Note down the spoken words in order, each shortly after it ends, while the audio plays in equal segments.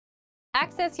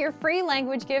Access your free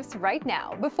language gifts right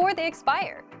now before they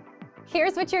expire.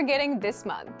 Here's what you're getting this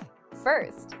month.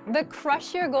 First, the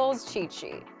Crush Your Goals cheat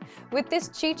sheet. With this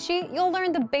cheat sheet, you'll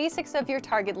learn the basics of your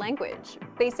target language,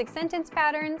 basic sentence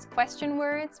patterns, question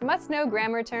words, must-know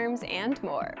grammar terms, and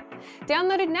more.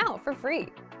 Download it now for free.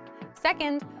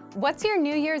 Second, what's your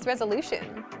New Year's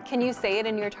resolution? Can you say it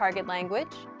in your target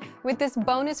language? With this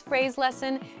bonus phrase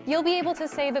lesson, you'll be able to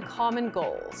say the common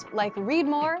goals, like read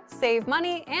more, save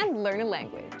money, and learn a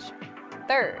language.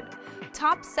 Third,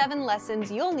 top 7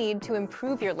 lessons you'll need to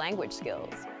improve your language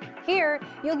skills. Here,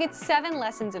 you'll get 7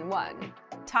 lessons in one.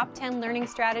 Top 10 learning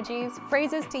strategies,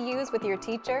 phrases to use with your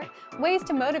teacher, ways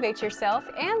to motivate yourself,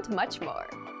 and much more.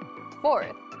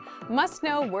 Fourth,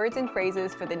 must-know words and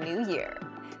phrases for the new year.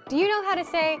 Do you know how to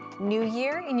say New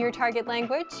Year in your target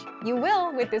language? You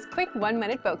will with this quick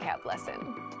 1-minute vocab lesson.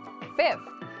 Fifth,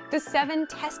 the 7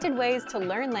 tested ways to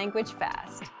learn language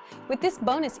fast. With this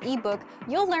bonus ebook,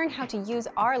 you'll learn how to use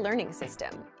our learning system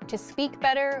to speak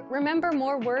better, remember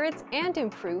more words, and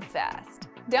improve fast.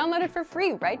 Download it for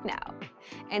free right now.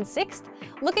 And sixth,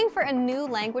 looking for a new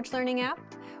language learning app?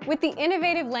 With the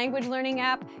innovative language learning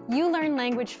app, you learn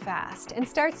language fast and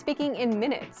start speaking in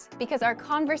minutes because our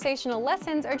conversational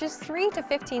lessons are just 3 to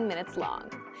 15 minutes long.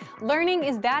 Learning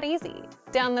is that easy.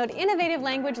 Download innovative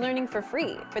language learning for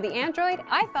free for the Android,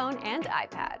 iPhone, and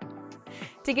iPad.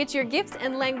 To get your gifts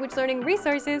and language learning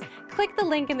resources, click the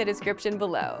link in the description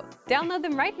below. Download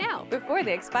them right now before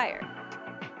they expire.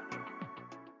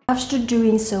 After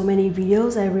doing so many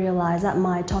videos, I realized that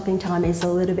my talking time is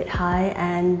a little bit high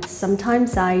and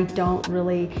sometimes I don't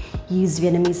really use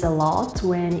Vietnamese a lot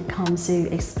when it comes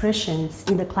to expressions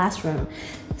in the classroom.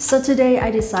 So today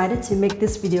I decided to make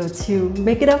this video to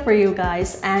make it up for you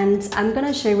guys, and I'm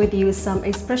gonna share with you some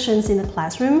expressions in the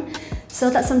classroom so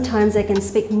that sometimes I can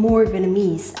speak more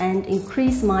Vietnamese and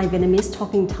increase my Vietnamese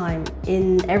talking time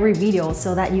in every video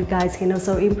so that you guys can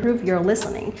also improve your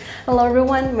listening. Hello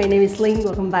everyone, my name is Linh.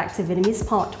 Welcome back to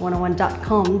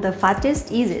VietnamesePod101.com, the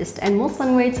fastest, easiest, and most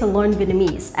fun way to learn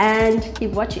Vietnamese. And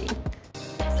keep watching.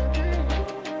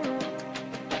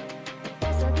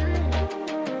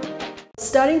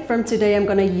 Starting from today, I'm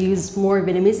gonna use more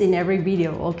Vietnamese in every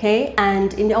video, okay?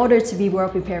 And in order to be well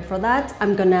prepared for that,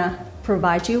 I'm gonna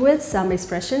provide you with some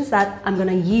expressions that I'm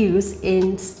gonna use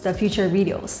in the future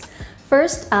videos.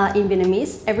 First, in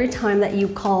Vietnamese, every time that you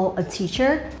call a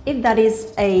teacher, if that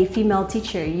is a female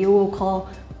teacher, you will call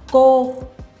cô,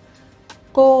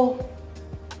 cô,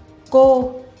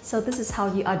 cô. So this is how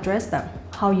you address them,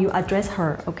 how you address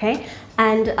her, okay?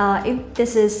 And if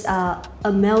this is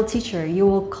a male teacher, you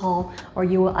will call or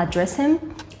you will address him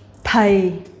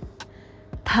thầy,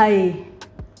 thầy,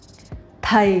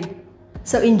 thầy.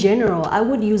 So in general, I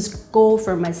would use cô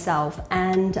for myself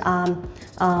and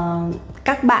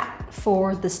các bạn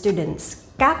for the students.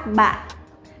 Các bạn,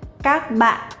 các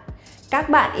bạn. Các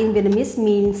bạn in Vietnamese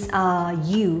means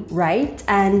you, right?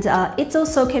 And it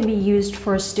also can be used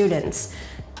for students.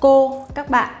 Cô, các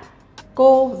bạn,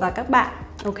 cô và các bạn,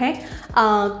 okay?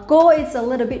 Cô is a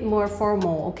little bit more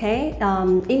formal, okay?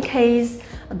 In case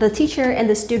the teacher and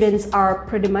the students are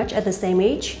pretty much at the same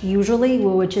age, usually we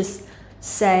would just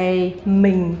say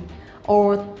mình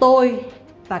or tôi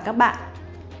và các bạn.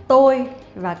 Tôi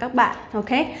và các bạn,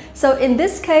 okay? So in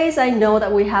this case, I know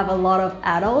that we have a lot of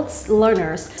adults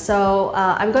learners. So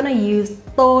I'm gonna use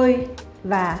tôi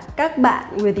và các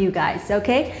bạn with you guys,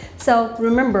 okay? So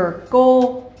remember,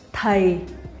 cô, thầy,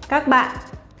 các bạn.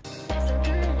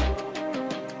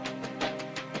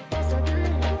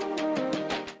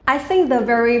 I think the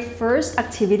very first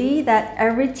activity that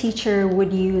every teacher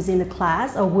would use in the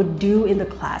class or would do in the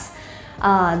class,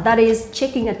 that is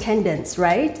checking attendance,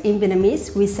 right? In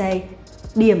Vietnamese, we say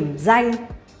điểm danh,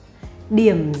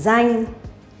 điểm danh,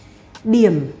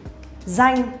 điểm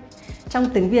danh. Trong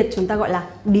tiếng Việt chúng ta gọi là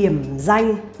điểm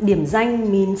danh. Điểm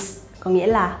danh means có nghĩa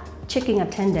là checking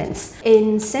attendance.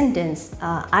 In sentence,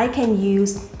 I can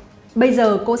use bây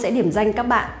giờ cô sẽ điểm danh các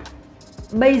bạn.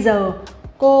 Bây giờ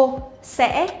cô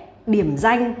sẽ điểm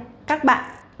danh các bạn.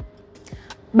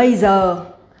 Bây giờ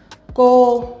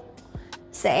cô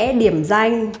sẽ điểm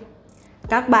danh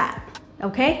các bạn.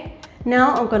 Okay?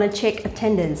 Now I'm gonna check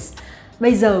attendance.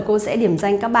 Bây giờ cô sẽ điểm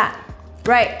danh các bạn.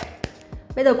 Right.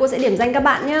 Bây giờ cô sẽ điểm danh các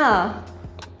bạn nhá.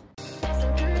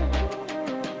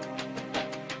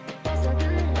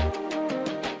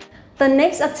 The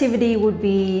next activity would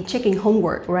be checking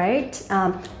homework, right?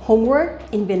 Homework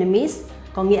in Vietnamese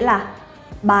có nghĩa là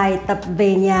bài tập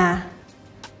về nhà.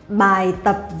 Bài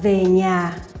tập về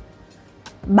nhà.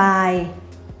 Bài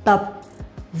tập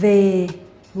về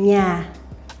nhà.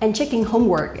 And checking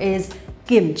homework is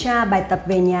kiểm tra bài tập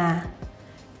về nhà.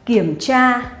 Kiểm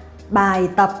tra bài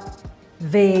tập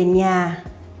về nhà.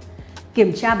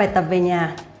 Kiểm tra bài tập về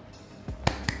nhà.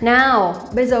 Nào,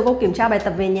 bây giờ cô kiểm tra bài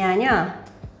tập về nhà nhá.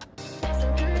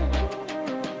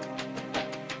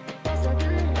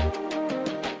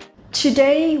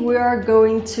 Today we are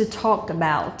going to talk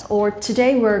about, or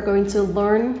today we are going to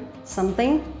learn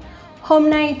something. Hôm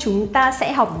nay chúng ta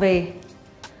sẽ học về.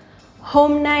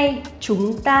 Hôm nay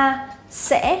chúng ta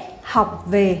sẽ học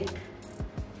về.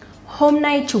 Hôm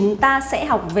nay chúng ta sẽ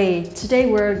học về.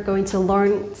 Today we're going to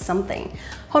learn something.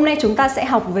 Hôm nay chúng ta sẽ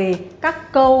học về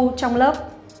các câu trong lớp.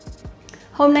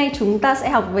 Hôm nay chúng ta sẽ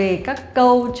học về các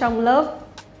câu trong lớp.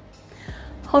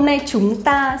 Hôm nay chúng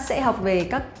ta sẽ học về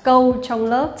các câu trong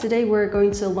lớp. Today we're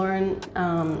going to learn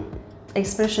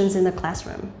expressions in the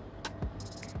classroom.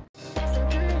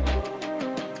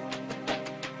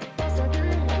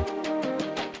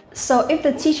 So if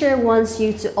the teacher wants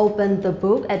you to open the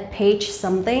book at page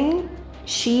something,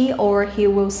 she or he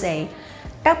will say,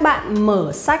 các bạn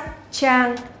mở sách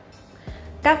trang.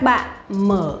 Các bạn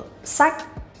mở sách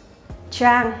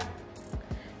trang.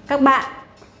 Các bạn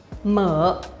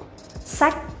mở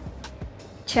sách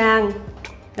trang.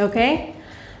 Okay?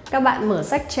 Các bạn mở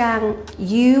sách trang.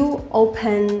 You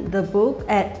open the book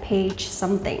at page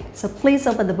something. So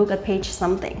please open the book at page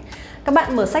something. Các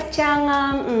bạn mở sách trang.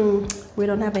 We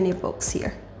don't have any books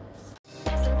here.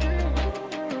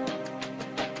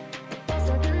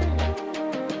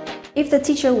 If the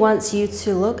teacher wants you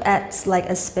to look at like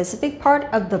a specific part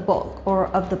of the book or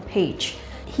of the page,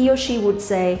 he or she would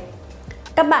say,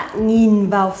 các bạn nhìn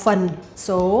vào phần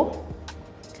số.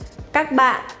 Các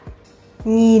bạn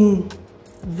nhìn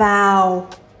vào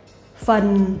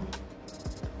phần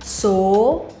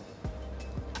số.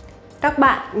 Các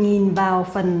bạn nhìn vào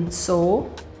phần số.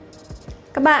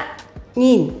 Các bạn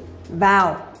nhìn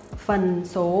vào phần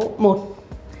số 1.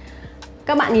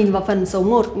 Các bạn nhìn vào phần số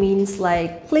 1 means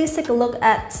like, please take a look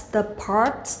at the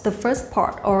part, the first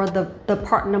part, or the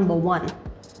part number 1.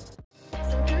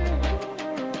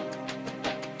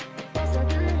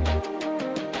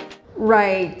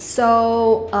 Right,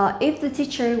 so if the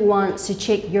teacher wants to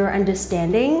check your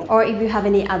understanding, or if you have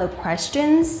any other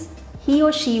questions, he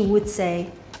or she would say,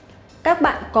 các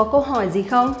bạn có câu hỏi gì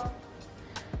không?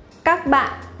 Các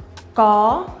bạn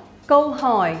có câu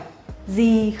hỏi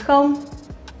gì không?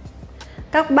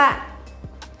 Các bạn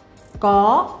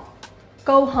có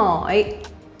câu hỏi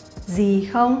gì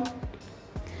không?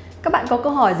 Các bạn có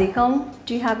câu hỏi gì không?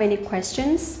 Do you have any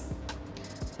questions?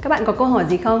 Các bạn có câu hỏi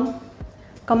gì không?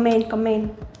 Comment.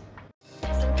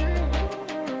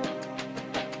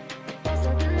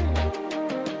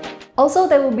 Also,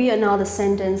 there will be another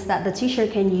sentence that the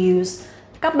teacher can use.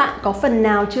 Các bạn có phần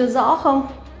nào chưa rõ không?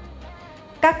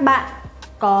 Các bạn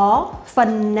có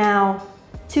phần nào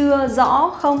chưa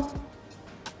rõ không?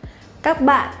 Các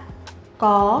bạn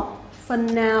có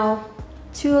phần nào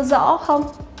chưa rõ không?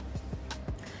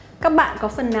 Các bạn có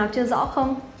phần nào chưa rõ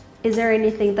không? Is there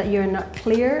anything that you're not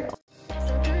clear?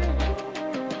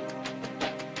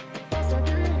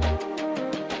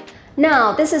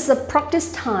 Now, this is a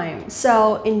practice time.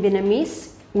 So, in Vietnamese,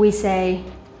 we say,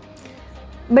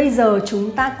 bây giờ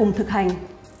chúng ta cùng thực hành.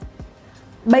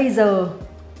 Bây giờ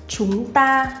chúng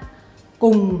ta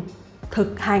cùng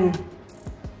thực hành.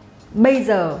 Bây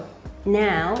giờ,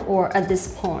 now, or at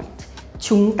this point.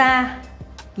 Chúng ta,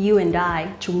 you and I,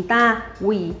 chúng ta,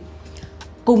 we.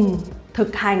 Cùng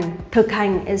thực hành. Thực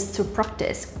hành is to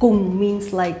practice. Cùng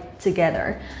means like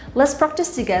together. Let's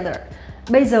practice together.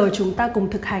 Bây giờ chúng ta cùng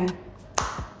thực hành.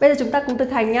 Bây giờ chúng ta cùng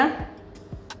thực hành nhé.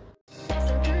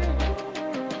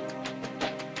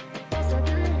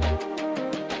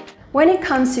 When it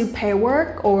comes to pair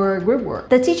work or group work,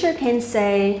 the teacher can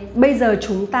say, bây giờ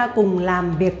chúng ta cùng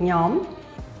làm việc nhóm.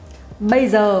 Bây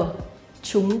giờ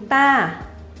chúng ta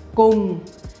cùng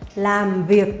làm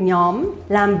việc nhóm.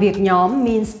 Làm việc nhóm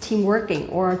means team working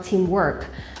or teamwork.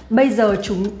 Bây giờ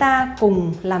chúng ta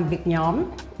cùng làm việc nhóm.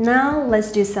 Now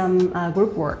let's do some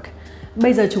group work.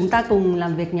 Bây giờ chúng ta cùng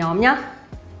làm việc nhóm nhé.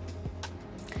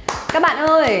 Các bạn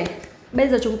ơi, bây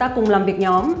giờ chúng ta cùng làm việc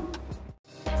nhóm.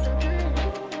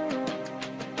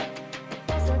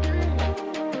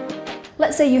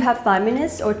 Let's say you have 5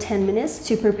 minutes or 10 minutes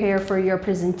to prepare for your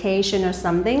presentation or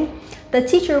something. The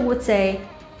teacher would say,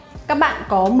 các bạn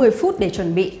có 10 phút để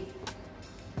chuẩn bị.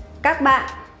 Các bạn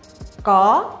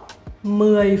có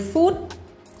 10 phút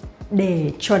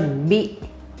để chuẩn bị.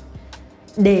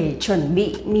 Để chuẩn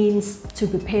bị means to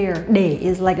prepare. Để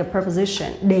is like a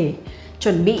preposition. Để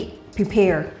chuẩn bị,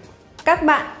 prepare. Các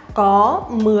bạn có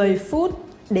 10 phút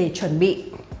để chuẩn bị.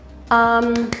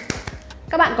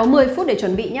 Các bạn có 10 phút để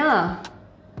chuẩn bị nhá.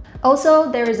 Also,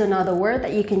 there is another word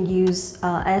that you can use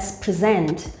as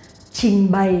present.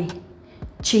 Trình bày.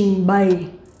 trình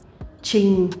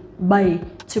bày,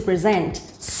 to present.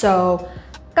 So,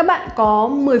 các bạn có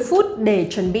 10 phút để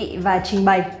chuẩn bị và trình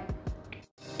bày.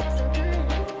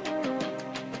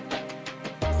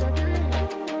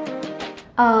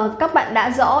 Các bạn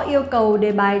đã rõ yêu cầu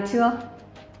đề bài chưa?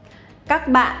 Các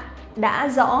bạn đã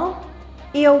rõ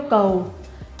yêu cầu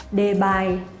đề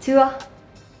bài chưa?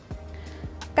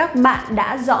 Các bạn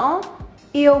đã rõ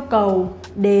yêu cầu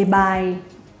đề bài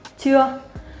chưa?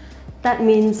 That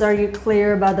means, are you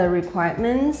clear about the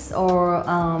requirements or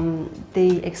the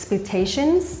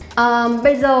expectations?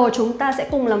 Bây giờ chúng ta sẽ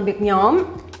cùng làm việc nhóm.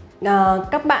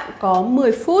 Các bạn có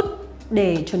 10 phút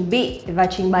để chuẩn bị và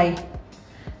trình bày.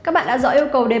 Các bạn đã rõ yêu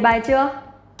cầu đề bài chưa?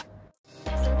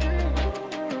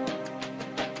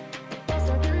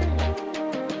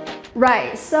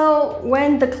 Right, so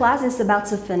when the class is about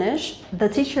to finish, the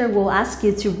teacher will ask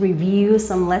you to review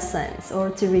some lessons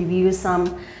or to review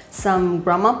some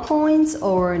grammar points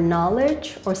or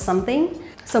knowledge or something.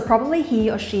 So probably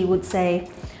he or she would say,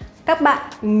 các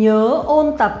bạn nhớ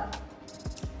ôn tập.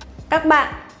 Các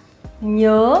bạn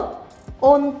nhớ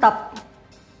ôn tập.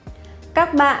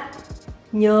 Các bạn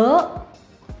nhớ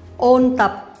ôn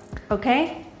tập.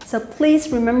 Okay? So please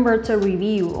remember to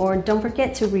review or don't forget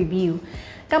to review.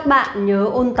 Các bạn nhớ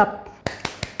ôn tập.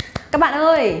 Các bạn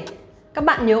ơi, các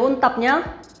bạn nhớ ôn tập nhé.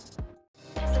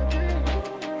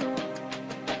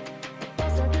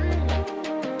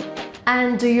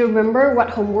 And do you remember what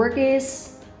homework is?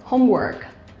 Homework.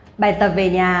 Bài tập về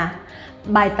nhà.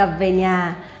 Bài tập về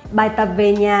nhà. Bài tập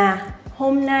về nhà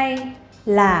hôm nay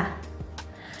là.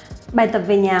 Bài tập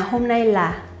về nhà hôm nay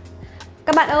là.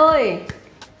 Các bạn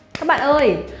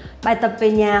ơi, bài tập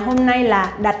về nhà hôm nay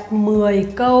là đặt 10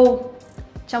 câu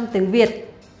trong tiếng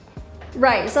Việt.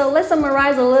 Right, so let's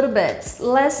summarize a little bit.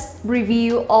 Let's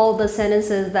review all the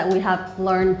sentences that we have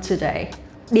learned today.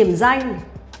 Điểm danh,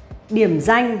 điểm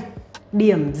danh,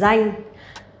 điểm danh.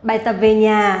 Bài tập về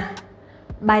nhà,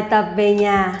 bài tập về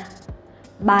nhà,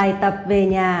 bài tập về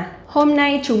nhà. Hôm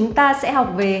nay chúng ta sẽ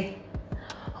học về.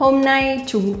 Hôm nay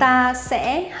chúng ta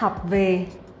sẽ học về.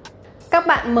 Các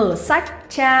bạn mở sách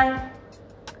trang.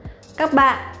 Các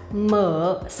bạn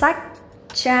mở sách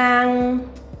trang.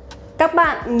 Các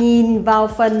bạn nhìn vào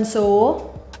phần số.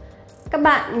 Các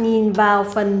bạn nhìn vào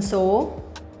phần số.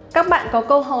 Các bạn có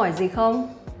câu hỏi gì không?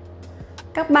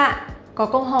 Các bạn có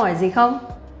câu hỏi gì không?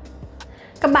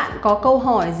 Các bạn có câu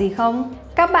hỏi gì không?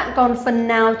 Các bạn còn phần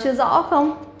nào chưa rõ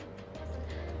không?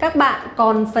 Các bạn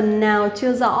còn phần nào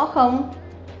chưa rõ không?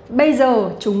 Bây giờ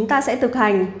chúng ta sẽ thực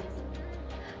hành.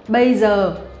 Bây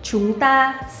giờ chúng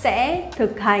ta sẽ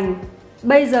thực hành.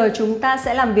 Bây giờ chúng ta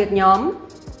sẽ làm việc nhóm.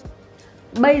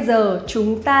 Bây giờ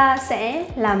chúng ta sẽ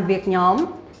làm việc nhóm.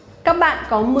 Các bạn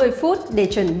có 10 phút để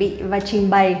chuẩn bị và trình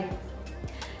bày.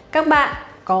 Các bạn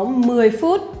có 10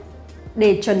 phút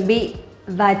để chuẩn bị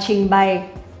và trình bày.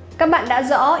 Các bạn đã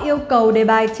rõ yêu cầu đề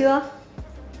bài chưa?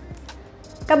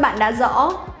 Các bạn đã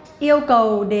rõ yêu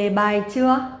cầu đề bài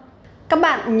chưa? Các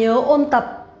bạn nhớ ôn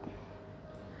tập.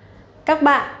 Các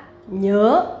bạn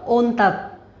nhớ ôn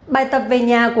tập. Bài tập về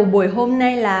nhà của buổi hôm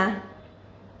nay là.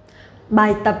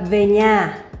 Bài tập về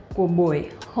nhà của buổi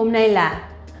hôm nay là.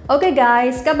 Okay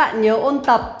guys, các bạn nhớ ôn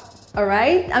tập.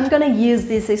 Alright, I'm gonna use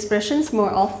these expressions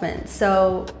more often, so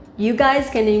you guys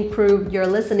can improve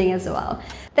your listening as well.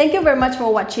 Thank you very much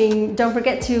for watching. Don't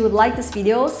forget to like this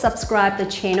video, subscribe the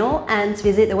channel, and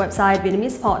visit the website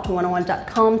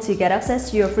VietnamesePod101.com to get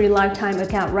access to your free lifetime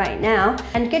account right now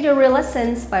and get your real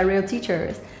lessons by real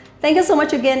teachers. Thank you so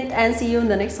much again and see you in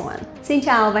the next one. Xin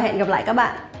chào và hẹn gặp lại các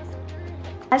bạn.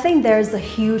 I think there's a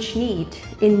huge need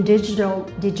in digital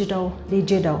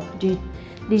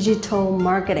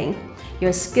marketing.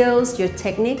 Your skills, your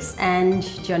techniques, and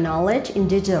your knowledge in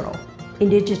digital.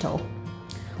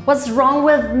 What's wrong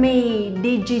with me?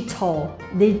 Digital.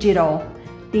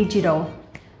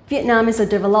 Vietnam is a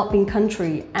developing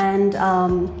country, and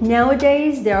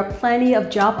nowadays there are plenty of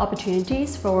job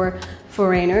opportunities for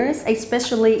foreigners,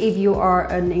 especially if you are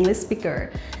an English speaker.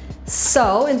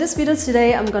 So in this video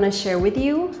today, I'm gonna share with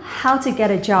you how to get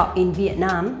a job in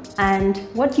Vietnam and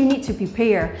what you need to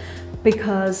prepare,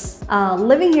 because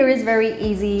living here is very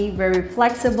easy, very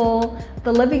flexible.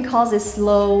 The living cost is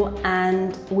low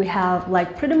and we have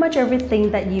like pretty much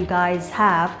everything that you guys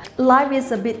have. Life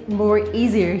is a bit more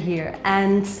easier here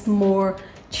and more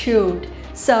chilled.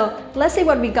 So let's see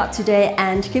what we got today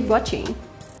and keep watching.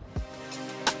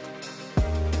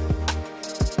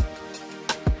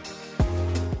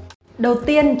 Đầu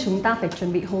tiên chúng ta phải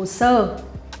chuẩn bị hồ sơ.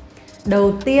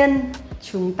 Đầu tiên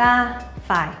chúng ta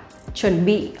phải chuẩn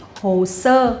bị hồ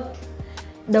sơ.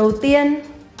 Đầu tiên,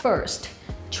 first,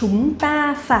 chúng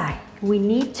ta phải we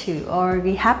need to or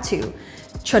we have to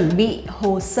chuẩn bị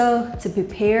hồ sơ to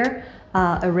prepare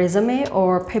a resume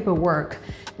or paperwork.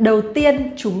 Đầu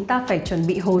tiên chúng ta phải chuẩn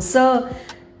bị hồ sơ.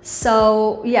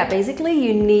 So yeah, basically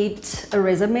you need a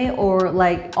resume or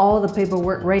like all the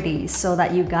paperwork ready so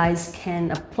that you guys can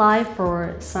apply for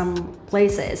some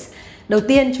places. Đầu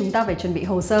tiên chúng ta phải chuẩn bị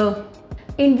hồ sơ.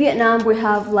 In Vietnam, we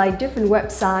have like different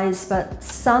websites, but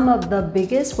some of the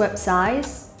biggest websites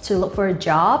to look for a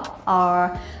job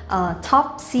are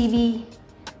Top CV.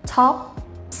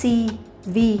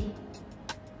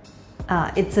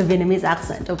 It's a Vietnamese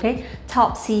accent, okay?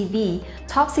 Top CV.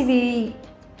 Top CV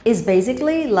is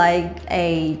basically like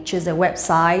just a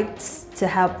website to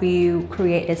help you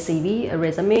create a CV, a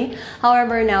resume.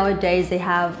 However, nowadays they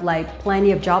have like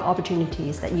plenty of job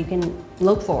opportunities that you can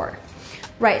look for.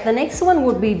 Right, the next one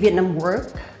would be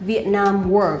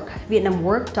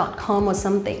Vietnamwork.com or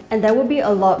something. And there will be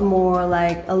a lot more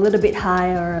like a little bit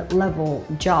higher level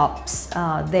jobs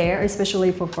there,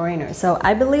 especially for foreigners. So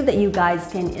I believe that you guys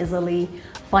can easily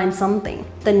find something.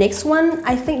 The next one,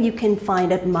 I think you can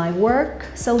find at My Work.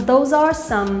 So those are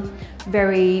some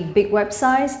very big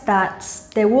websites that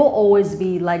there will always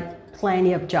be like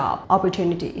plenty of job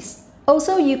opportunities.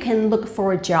 Also, you can look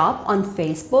for a job on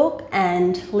Facebook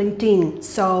and LinkedIn.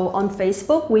 So on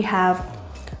Facebook, we have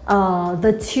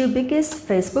the two biggest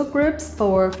Facebook groups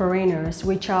for foreigners,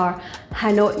 which are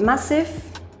Hanoi Massive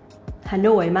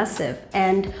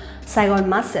and Saigon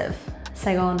Massive.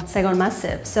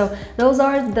 So those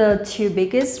are the two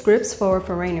biggest groups for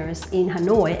foreigners in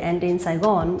Hanoi, and in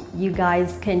Saigon, you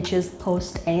guys can just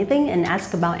post anything and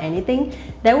ask about anything.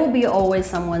 There will be always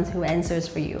someone who answers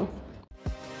for you.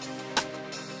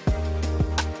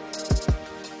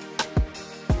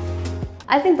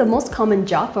 I think the most common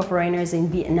job for foreigners in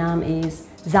Vietnam is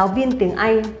giáo viên tiếng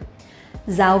Anh.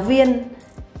 Giáo viên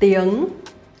tiếng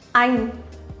Anh.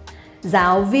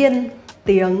 Giáo viên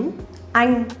tiếng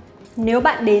Anh. Nếu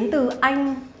bạn đến từ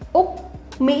Anh, Úc,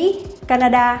 Mỹ,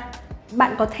 Canada,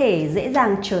 bạn có thể dễ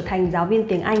dàng trở thành giáo viên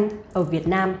tiếng Anh ở Việt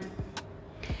Nam.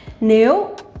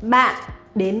 Nếu bạn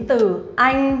đến từ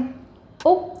Anh,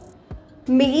 Úc,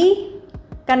 Mỹ,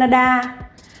 Canada,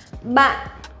 bạn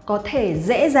có thể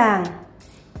dễ dàng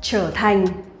trở thành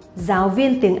giáo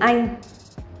viên tiếng Anh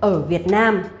ở Việt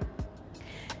Nam.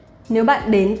 Nếu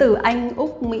bạn đến từ Anh,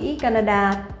 Úc, Mỹ,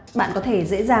 Canada, bạn có thể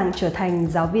dễ dàng trở thành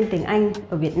giáo viên tiếng Anh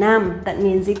ở Việt Nam. That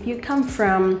means if you come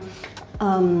from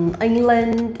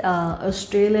England,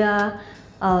 Australia,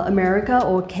 America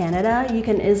or Canada, you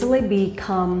can easily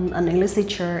become an English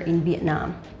teacher in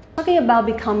Vietnam. Talking about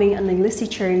becoming an English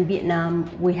teacher in Vietnam,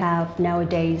 we have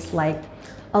nowadays like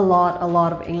a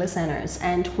lot of English centers,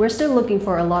 and we're still looking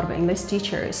for a lot of English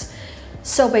teachers.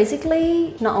 So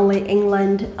basically, not only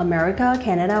England, America,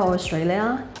 Canada, or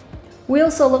Australia, we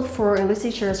also look for English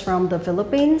teachers from the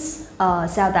Philippines,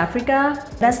 South Africa.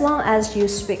 As long as you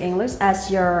speak English as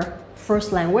your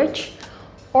first language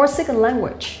or second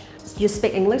language, you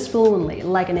speak English fluently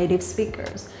like a native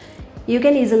speakers, you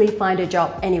can easily find a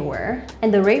job anywhere.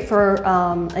 And the rate for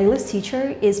English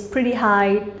teacher is pretty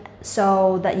high,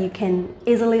 so that you can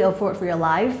easily afford for your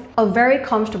life, a very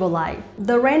comfortable life.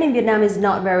 The rent in Vietnam is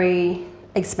not very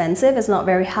expensive, it's not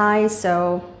very high,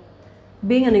 so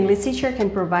being an English teacher can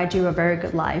provide you a very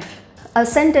good life. A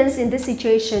sentence in this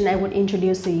situation I would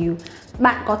introduce to you.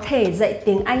 Bạn có thể dạy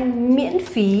tiếng Anh miễn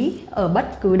phí ở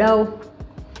bất cứ đâu.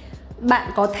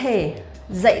 Bạn có thể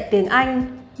dạy tiếng Anh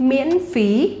miễn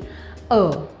phí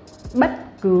ở bất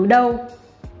cứ đâu.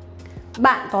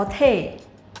 Bạn có thể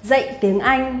dạy tiếng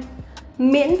Anh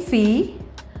miễn phí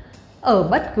ở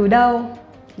bất cứ đâu.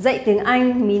 Dạy tiếng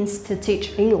Anh means to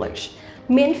teach English.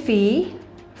 Miễn phí,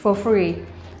 for free.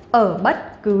 Ở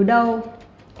bất cứ đâu,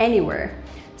 anywhere.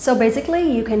 So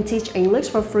basically, you can teach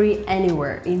English for free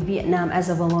anywhere in Vietnam as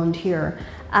a volunteer.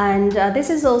 And this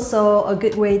is also a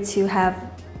good way to have,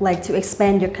 like, to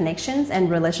expand your connections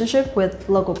and relationship with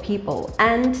local people.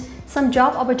 And some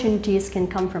job opportunities can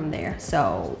come from there.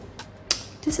 So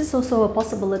this is also a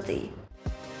possibility.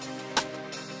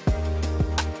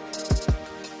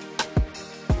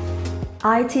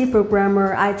 IT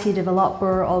programmer, IT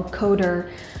developer, or coder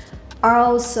are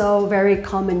also very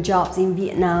common jobs in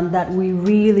Vietnam that we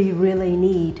really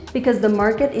need, because the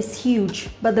market is huge,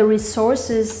 but the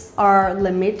resources are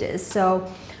limited. So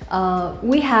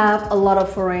we have a lot of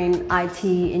foreign IT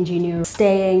engineers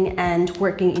staying and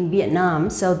working in Vietnam.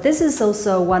 So this is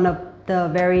also one of the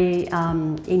very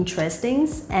interesting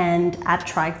and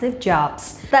attractive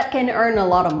jobs that can earn a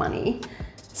lot of money.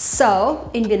 So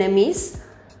in Vietnamese,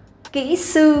 kỹ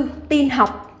sư tin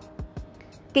học,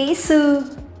 kỹ sư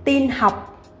tin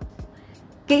học,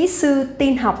 kỹ sư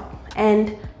tin học, and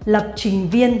lập trình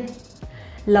viên,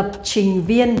 Lập trình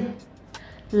viên.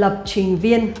 Lập trình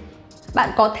viên. Bạn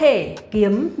có thể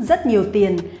kiếm rất nhiều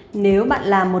tiền nếu bạn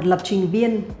là một lập trình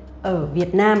viên ở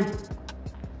Việt Nam.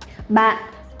 Bạn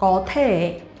có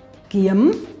thể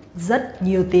kiếm rất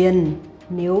nhiều tiền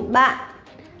nếu bạn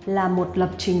là một lập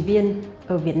trình viên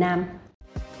ở Việt Nam.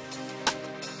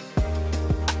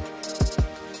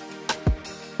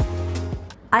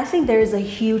 I think there is a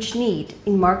huge need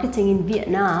in marketing in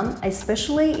Vietnam,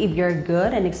 especially if you're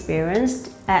good and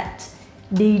experienced at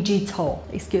digital.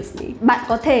 Excuse me. Bạn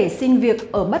có thể xin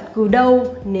việc ở bất cứ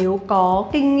đâu nếu có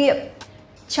kinh nghiệm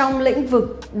trong lĩnh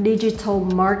vực digital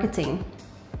marketing.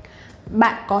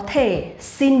 Bạn có thể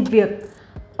xin việc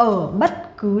ở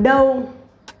bất cứ đâu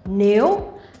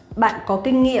nếu bạn có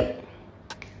kinh nghiệm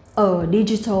ở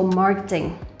digital marketing.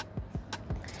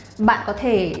 Bạn có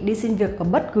thể đi xin việc ở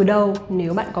bất cứ đâu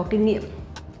nếu bạn có kinh nghiệm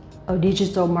ở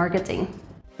digital marketing.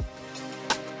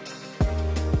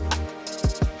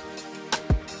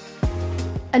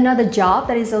 Another job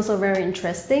that is also very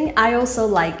interesting, I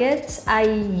also like it. I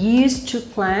used to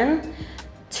plan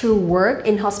to work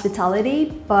in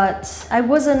hospitality, but I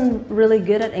wasn't really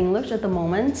good at English at the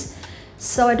moment,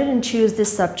 so I didn't choose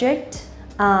this subject.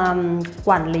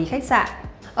 Quản lý khách sạn.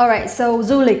 Alright, so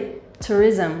du lịch,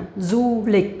 tourism,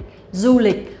 du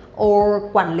lịch or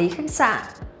quản lý khách sạn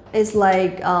is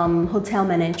like hotel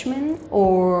management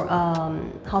or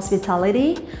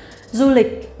hospitality. Du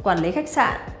lịch, quản lý khách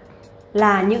sạn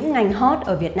là những ngành hot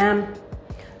ở Việt Nam.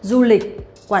 Du lịch,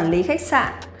 quản lý khách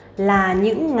sạn là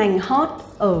những ngành hot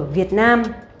ở Việt Nam.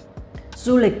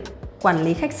 Du lịch, quản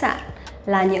lý khách sạn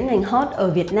là những ngành hot ở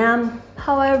Việt Nam.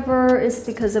 However, it's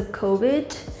because of COVID.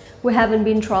 We haven't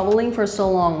been traveling for so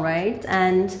long, right?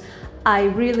 And I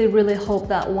really hope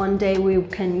that one day we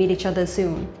can meet each other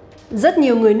soon. Rất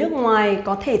nhiều người nước ngoài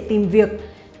có thể tìm việc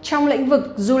trong lĩnh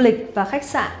vực du lịch và khách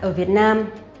sạn ở Việt Nam.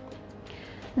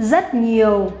 Rất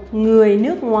nhiều người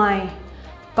nước ngoài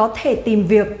có thể tìm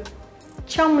việc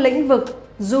trong lĩnh vực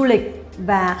du lịch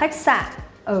và khách sạn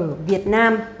ở Việt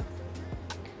Nam.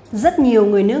 Rất nhiều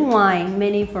người nước ngoài,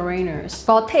 many foreigners,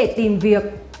 có thể tìm việc,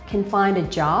 can find a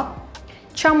job,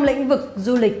 trong lĩnh vực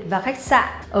du lịch và khách sạn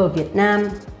ở Việt Nam.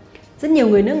 Rất nhiều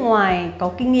người nước ngoài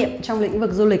có kinh nghiệm trong lĩnh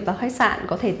vực du lịch và khách sạn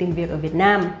có thể tìm việc ở Việt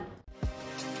Nam.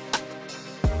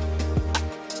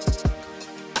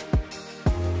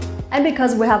 And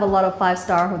because we have a lot of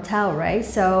five-star hotel, right?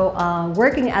 So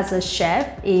working as a chef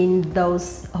in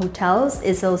those hotels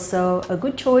is also a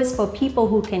good choice for people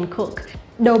who can cook.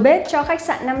 Đầu bếp cho khách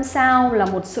sạn 5 sao là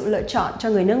một sự lựa chọn cho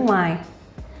người nước ngoài.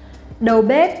 Đầu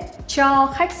bếp cho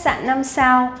khách sạn 5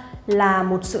 sao là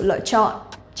một sự lựa chọn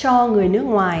cho người nước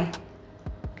ngoài.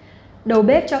 Đầu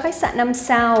bếp cho khách sạn 5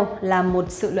 sao là một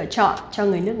sự lựa chọn cho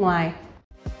người nước ngoài.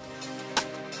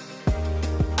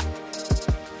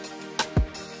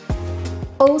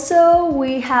 Also,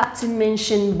 we have to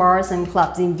mention bars and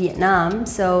clubs in Vietnam.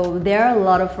 So there are a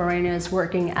lot of foreigners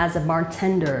working as a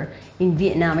bartender in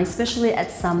Vietnam, especially at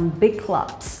some big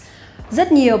clubs.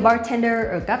 Rất nhiều bartender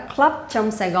ở các club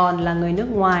trong Sài Gòn là người nước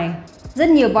ngoài. Rất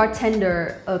nhiều bartender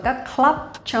ở các club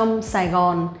trong Sài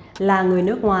Gòn là người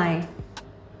nước ngoài.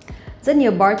 Rất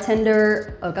nhiều bartender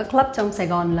ở các club trong Sài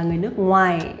Gòn là người nước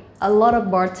ngoài. A lot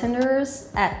of bartenders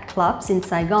at clubs in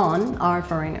Saigon are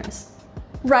foreigners.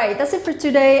 Right, that's it for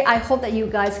today. I hope that you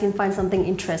guys can find something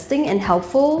interesting and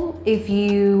helpful. If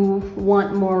you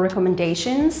want more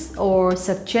recommendations or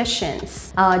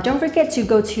suggestions, don't forget to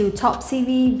go to Top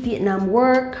CV, Vietnam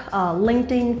Work,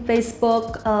 LinkedIn,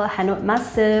 Facebook, Hanoi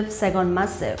Massive, Saigon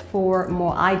Massive for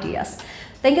more ideas.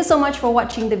 Thank you so much for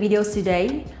watching the videos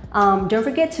today. Don't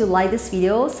forget to like this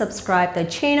video, subscribe the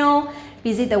channel,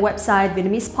 visit the website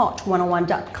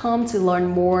VietnamesePod101.com to learn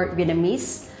more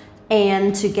Vietnamese.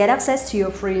 And to get access to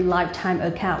your free lifetime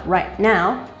account right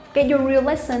now, get your real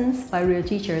lessons by real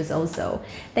teachers also.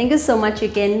 Thank you so much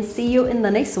again. See you in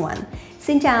the next one.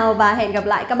 Xin chào và hẹn gặp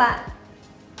lại các bạn.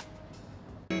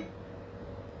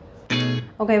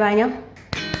 Ok, bye nhé.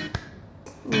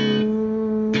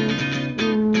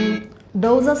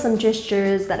 Those are some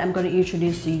gestures that I'm going to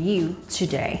introduce to you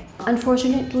today.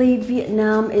 Unfortunately,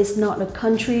 Vietnam is not a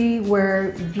country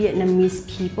where Vietnamese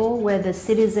people, where the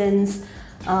citizens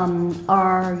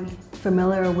are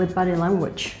familiar with body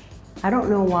language. I don't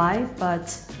know why,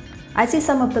 but I see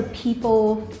some of the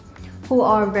people who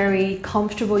are very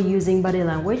comfortable using body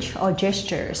language or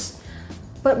gestures.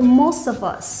 But most of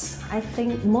us, I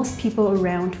think most people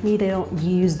around me, they don't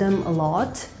use them a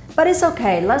lot. But it's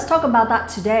okay, let's talk about that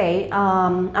today.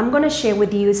 I'm gonna share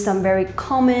with you some very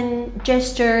common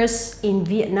gestures in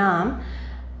Vietnam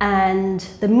and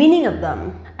the meaning of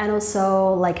them, and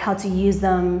also like how to use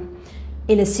them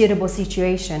in a suitable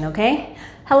situation, okay?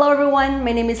 Hello everyone,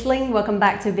 my name is Linh. Welcome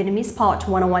back to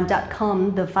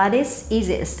VietnamesePod101.com, the fastest,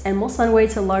 easiest, and most fun way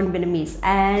to learn Vietnamese.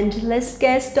 And let's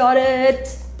get started!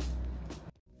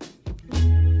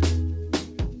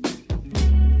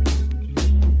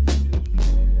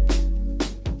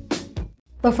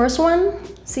 The first one,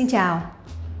 xin chào.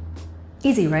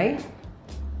 Easy, right?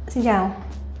 Xin chào.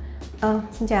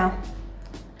 Xin chào.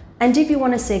 And if you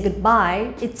want to say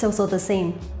goodbye, it's also the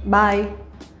same. Bye.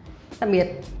 Tạm biệt.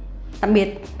 Tạm biệt.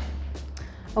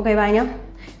 Okay, bye nhá.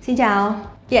 Xin chào.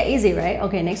 Yeah, easy, right?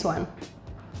 Okay, next one.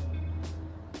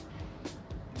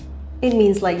 It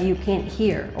means like you can't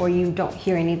hear or you don't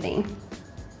hear anything.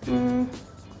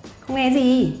 Không nghe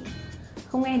gì.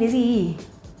 Không nghe thấy gì.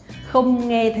 Không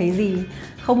nghe thấy gì.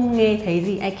 Không nghe thấy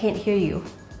gì. I can't hear you.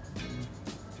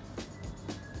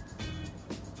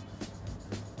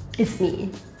 It's me.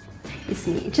 It's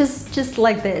me. Just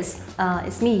like this.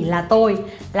 It's me. Là tôi.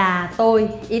 Là tôi.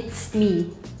 It's me.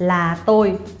 Là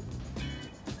tôi.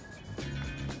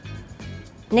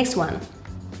 Next one.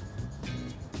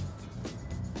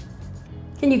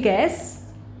 Can you guess?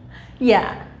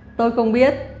 Yeah. Tôi không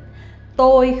biết.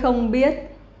 Tôi không biết.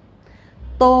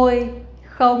 Tôi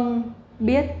không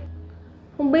biết.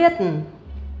 Không biết.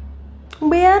 Không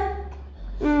biết.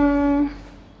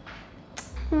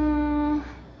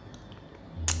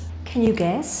 Can you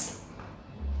guess?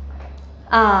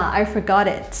 I forgot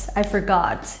it. I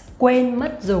forgot. Quên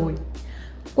mất rồi.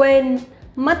 Quên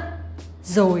mất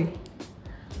rồi.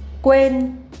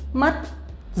 Quên mất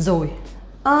rồi.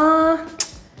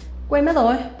 Quên mất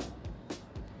rồi.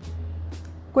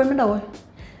 Quên mất rồi.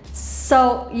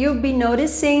 So you'll be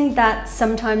noticing that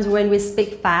sometimes when we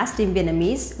speak fast in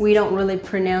Vietnamese, we don't really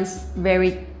pronounce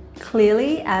very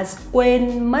clearly as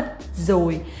quên mất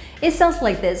rồi. It sounds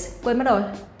like this. Quên mất rồi.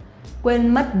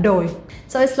 Quên mất rồi.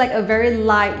 So it's like a very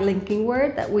light linking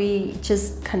word that we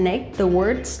just connect the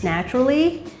words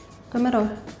naturally. Quên mất rồi.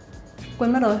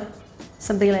 Quên mất rồi.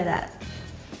 Something like that.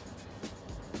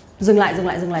 Dừng lại, dừng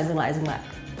lại, dừng lại, dừng lại, dừng lại.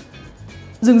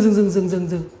 Dừng, dừng, dừng, dừng, dừng,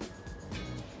 dừng.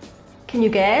 Can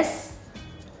you guess?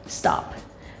 Stop.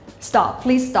 Stop.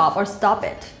 Please stop or stop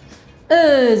it.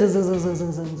 Dừng, dừng, dừng, dừng,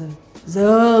 dừng, dừng, dừng.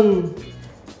 Dừng.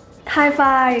 High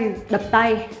five. Đập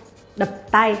tay.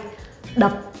 Đập tay.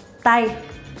 Đập tay.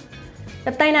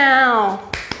 Đập tay nào.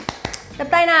 Đập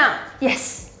tay nào.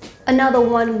 Yes.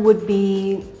 Another one would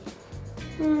be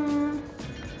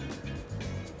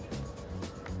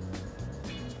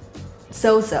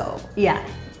so-so. Yeah,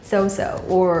 so-so.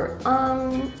 Or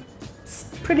it's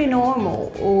pretty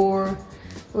normal. Or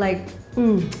like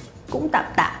cũng tạm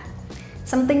tạm.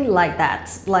 Something like that.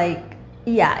 Like,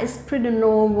 yeah, it's pretty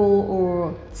normal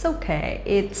or it's okay.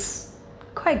 It's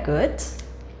quite good.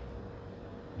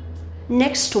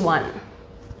 Next one.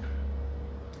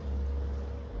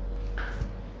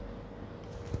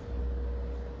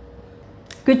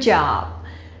 Good job.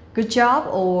 Good job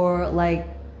or like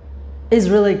is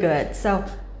really good. So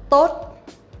tốt.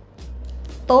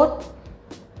 Tốt.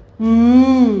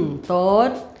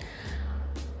 Tốt.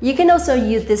 You can also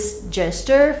use this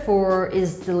gesture for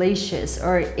is delicious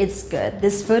or it's good.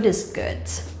 This food is good.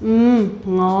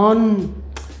 Ngon.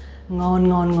 Ngon,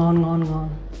 ngon, ngon, ngon, ngon.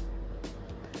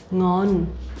 Ngon.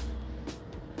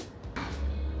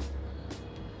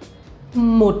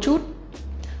 Một chút.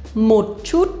 Một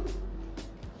chút.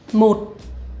 Một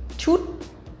chút.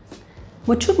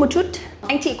 Một chút, một chút.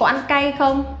 Anh chị có ăn cay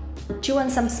không? Do you want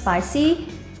some spicy?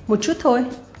 Một chút thôi.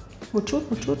 Một chút,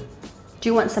 một chút.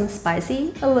 Do you want some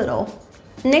spicy? A little.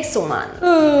 Next one.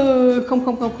 Không,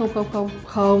 không, không, không, không, không,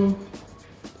 không.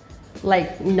 Like,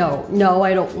 no, no,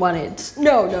 I don't want it.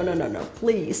 No, no, no, no, no,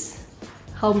 please.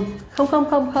 Không, không,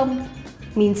 không, không, không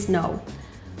means no.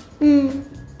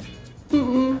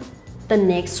 The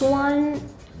next one.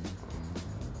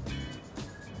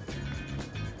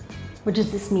 What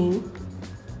does this mean?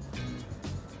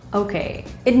 Okay,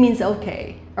 it means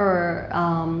okay or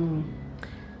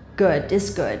good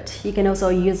is good. You can also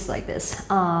use like this.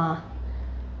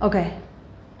 Okay.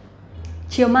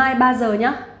 Chiều mai 3 giờ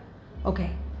nhá. Okay.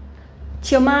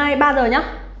 Chiều mai 3 giờ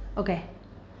nhá. Okay.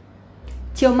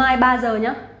 Chiều mai 3 giờ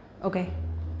nhá. Okay.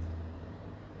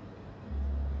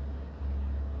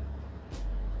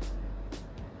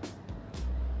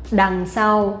 Đằng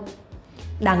sau.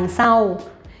 Đằng sau.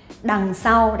 Đằng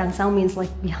sau. Đằng sau means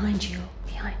like behind you.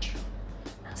 Behind you.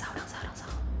 Đằng sau, đằng sau, đằng sau.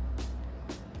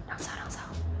 Đằng sau, đằng sau.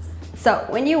 So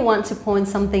when you want to point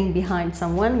something behind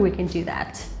someone, we can do that.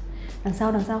 Đằng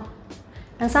sau, đằng sau.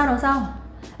 Đằng sau, đằng sau.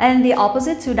 And the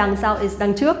opposite to đằng sau is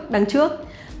đằng trước, đằng trước.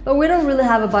 But we don't really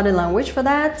have a body language for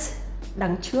that.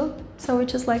 Đằng trước. So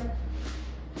it's just like...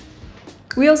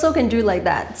 We also can do like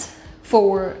that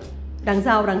for đằng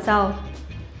sau, đằng sau.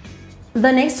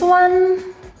 The next one,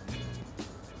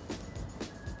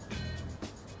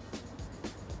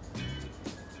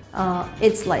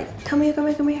 it's like come here, come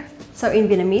here, come here. So in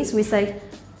Vietnamese we say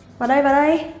vào đây, vào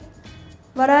đây,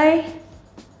 vào đây,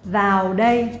 vào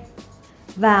đây,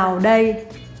 vào đây,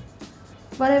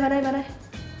 vào đây, vào đây, vào đây,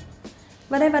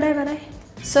 vào đây, vào đây, vào đây.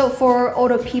 So for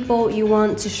older people you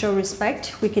want to show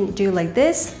respect, we can do like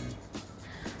this.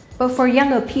 But for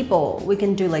younger people, we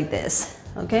can do like this,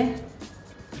 okay?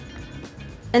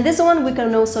 And this one we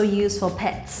can also use for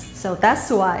pets. So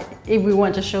that's why if we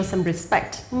want to show some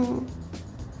respect,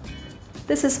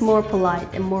 this is more polite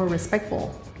and more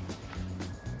respectful.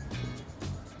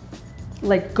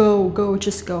 Like go, go,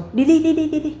 just go. Đi đi đi đi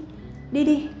đi đi. Đi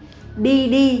đi. Đi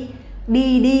đi.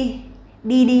 Đi đi.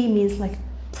 Đi đi means like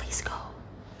please go.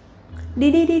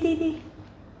 Đi đi đi đi đi.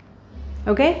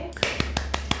 Okay?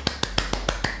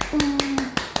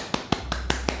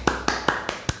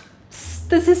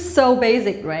 This is so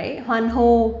basic, right? Hoan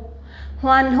hô.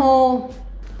 Hoan hô.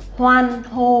 Hoan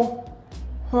hô.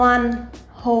 Hoan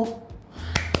hô.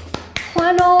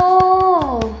 Hoan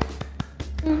hô.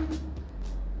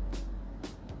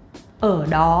 Ở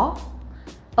đó.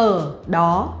 Ở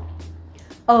đó.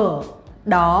 Ở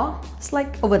đó. It's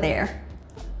like over there.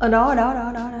 Ở đó, ở đó,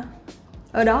 ở đó, ở đó.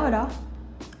 Ở đó, ở đó.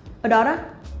 Ở đó đó.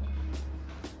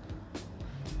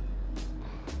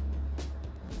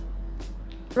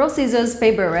 Rock, scissors,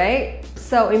 paper, right?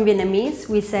 So in Vietnamese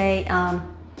we say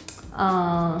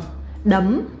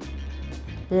đấm,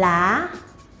 lá,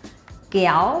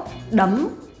 kéo, đấm.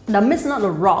 Đấm is not a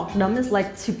rock, đấm is like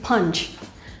to punch.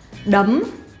 Đấm,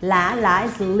 lá, lá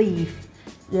is leaf.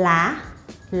 Lá,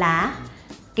 lá,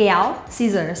 kéo,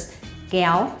 scissors,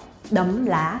 kéo, đấm,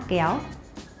 lá, kéo,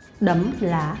 đấm,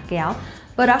 lá, kéo.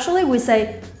 But actually we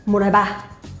say 1, 2, 3,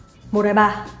 1, 2,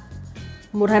 3,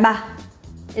 1, 2, 3.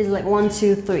 It's like 1,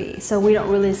 2, 3. So we don't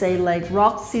really say like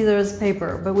rock, scissors,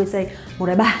 paper, but we say 1,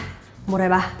 2, 3, 1, 2,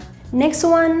 3. Next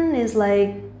one is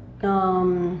like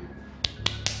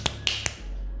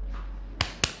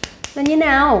là như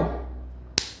nào?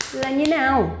 Là như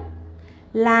nào?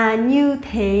 Là như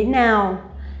thế nào?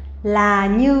 Là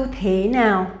như thế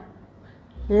nào?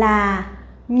 Là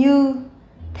như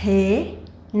thế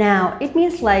nào? It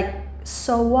means like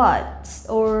so what?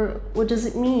 Or what does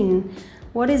it mean?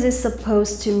 What is it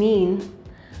supposed to mean?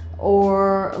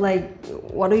 Or like,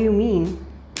 what do you mean?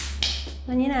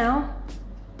 Là như nào?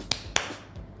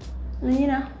 Là như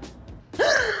nào?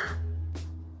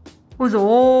 Ôi dồi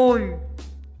ôi!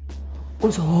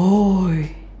 Ôi dồi!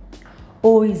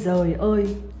 Ôi giời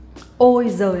ơi! Ôi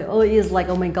giời ơi is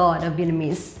like, oh my god, of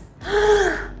Vietnamese.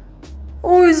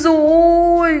 Ôi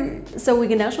dồi! So we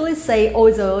can actually say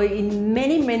ôi giời ơi in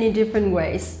many different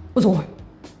ways. Ôi dồi!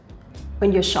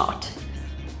 When you're shocked.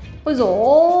 Ôi dồi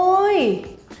ôi!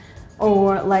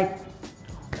 Or like,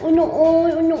 ôi no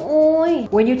ôi, ôi no ôi.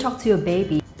 When you talk to a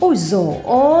baby, ôi dồi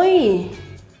ôi!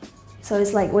 So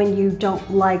it's like when you don't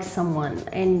like someone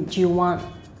and you want,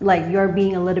 like you're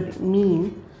being a little bit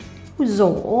mean. Ôi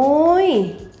dồi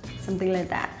ôi! Something like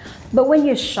that. But when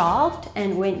you're shocked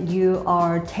and when you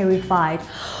are terrified,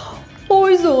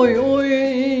 ôi dồi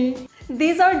ôi!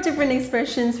 These are different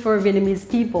expressions for Vietnamese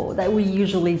people that we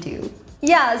usually do.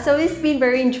 Yeah, so it's been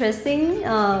very interesting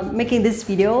making this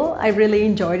video. I really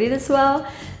enjoyed it as well.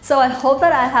 So I hope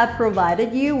that I have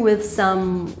provided you with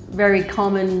some very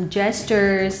common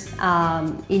gestures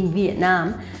in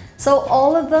Vietnam. So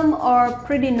all of them are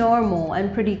pretty normal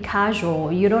and pretty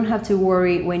casual. You don't have to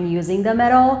worry when using them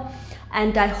at all.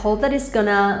 And I hope that it's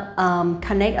gonna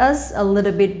connect us a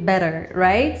little bit better,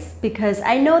 right? Because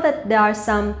I know that there are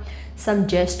some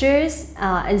gestures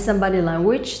and some body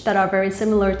language that are very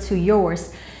similar to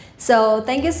yours. So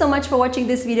thank you so much for watching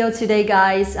this video today,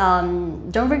 guys.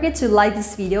 Don't forget to like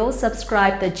this video,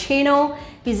 subscribe the channel,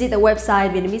 visit the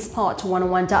website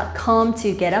VietnamesePod101.com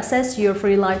to get access to your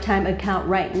free lifetime account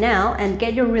right now and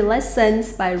get your real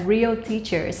lessons by real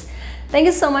teachers. Thank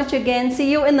you so much again. See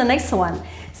you in the next one.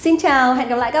 Xin chào, hẹn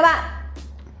gặp lại các bạn.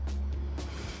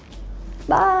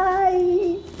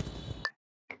 Bye.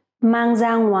 Mang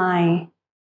ra ngoài.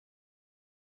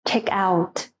 Take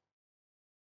out.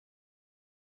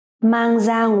 Mang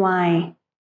ra ngoài.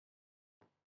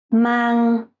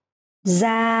 Mang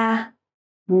ra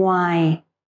ngoài.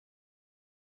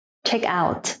 Take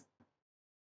out.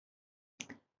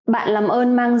 Bạn làm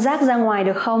ơn mang rác ra ngoài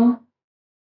được không?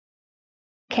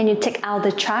 Can you take out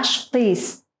the trash,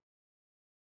 please?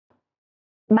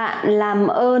 Bạn làm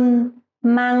ơn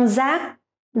mang rác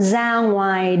ra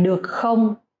ngoài được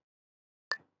không?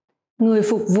 Người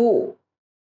phục vụ.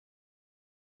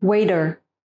 Waiter.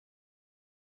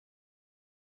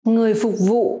 Người phục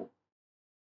vụ.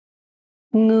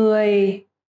 Người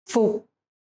phục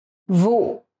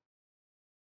vụ.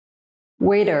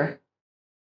 Waiter.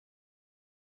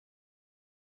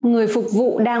 Người phục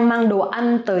vụ đang mang đồ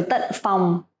ăn tới tận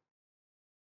phòng.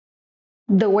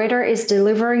 The waiter is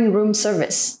delivering room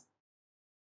service.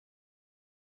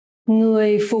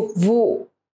 Người phục vụ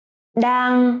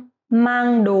đang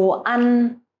mang đồ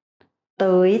ăn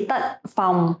tới tận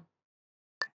phòng.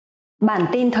 Bản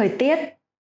tin thời tiết.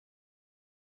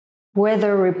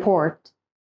 Weather report.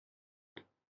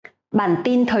 Bản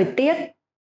tin thời tiết.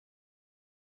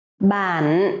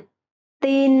 Bản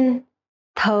tin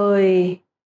thời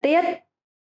tiết.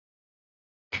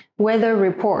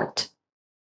 Weather report.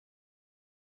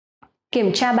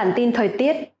 Kiểm tra bản tin thời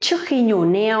tiết trước khi nhổ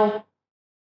neo.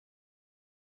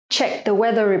 Check the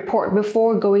weather report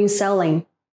before going sailing.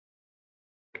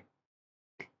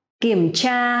 Kiểm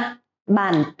tra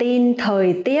bản tin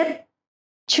thời tiết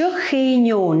trước khi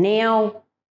nhổ neo.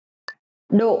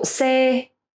 Độ C.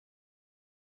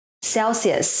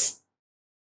 Celsius.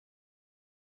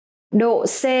 Độ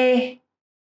C.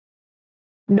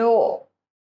 Độ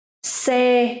C.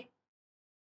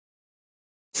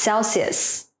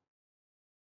 Celsius.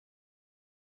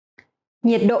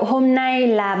 Nhiệt độ hôm nay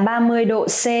là 30 độ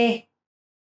C.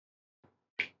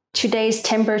 Today's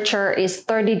temperature is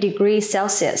 30 degrees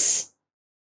Celsius.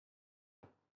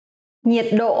 Nhiệt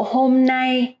độ hôm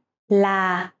nay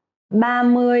là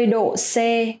 30 độ C.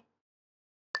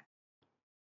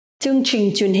 Chương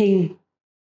trình truyền hình.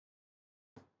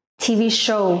 TV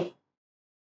show.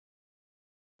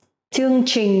 Chương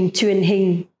trình truyền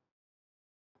hình.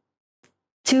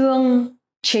 Chương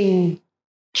trình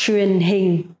truyền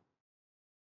hình.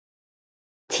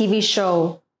 TV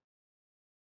show.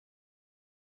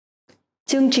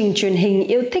 Chương trình truyền hình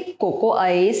yêu thích của cô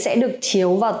ấy sẽ được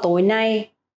chiếu vào tối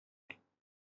nay.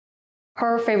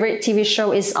 Her favorite TV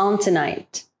show is on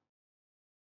tonight.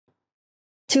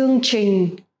 Chương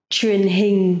trình truyền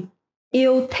hình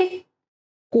yêu thích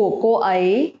của cô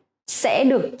ấy sẽ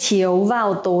được chiếu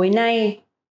vào tối nay.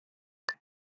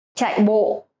 Chạy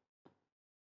bộ.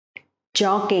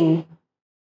 Jogging.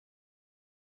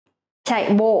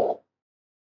 Chạy bộ.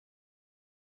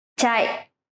 Chạy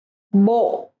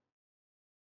bộ.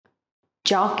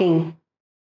 Jogging.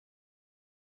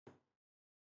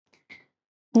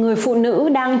 Người phụ nữ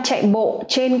đang chạy bộ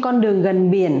trên con đường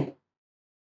gần biển.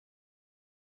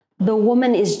 The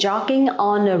woman is jogging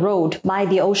on a road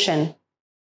by the ocean.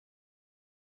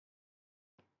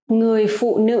 Người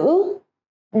phụ nữ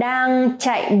đang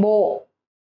chạy bộ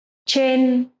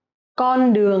trên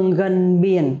con đường gần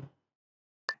biển.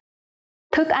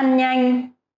 Thức ăn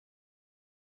nhanh.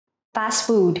 Fast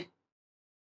food.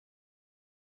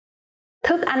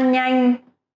 Thức ăn nhanh.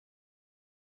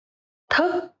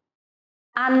 Thức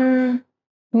ăn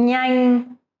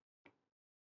nhanh.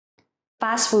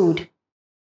 Fast food.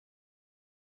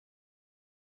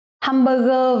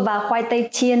 Hamburger và khoai tây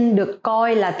chiên được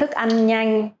coi là thức ăn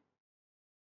nhanh.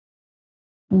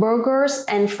 Burgers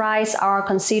and fries are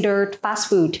considered fast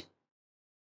food.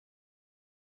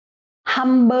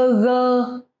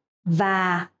 Hamburger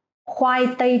và khoai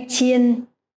tây chiên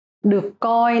được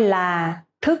coi là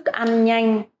thức ăn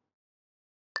nhanh.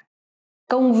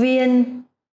 Công viên.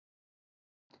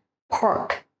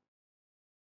 Park.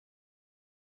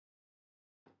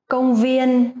 Công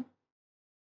viên.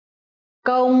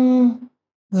 Công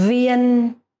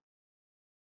viên.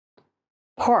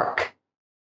 Park.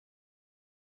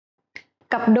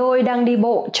 Cặp đôi đang đi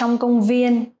bộ trong công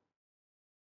viên.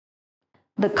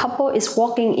 The couple is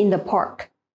walking in the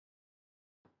park.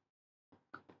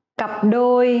 Cặp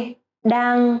đôi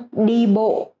đang đi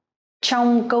bộ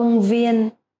trong công viên.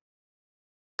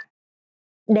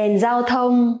 Đèn giao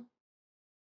thông.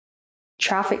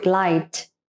 Traffic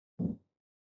light.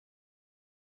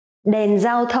 Đèn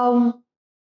giao thông.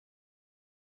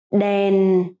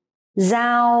 Đèn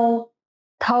giao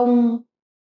thông.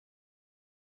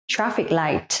 Traffic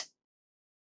light.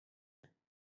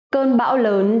 Cơn bão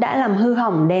lớn đã làm hư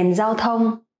hỏng đèn giao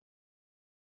thông.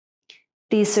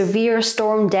 The severe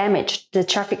storm damaged the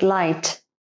traffic light.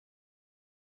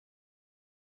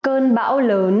 Cơn bão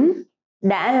lớn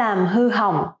đã làm hư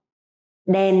hỏng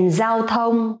đèn giao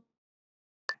thông.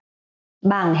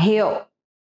 Bảng hiệu.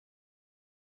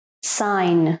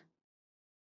 Sign.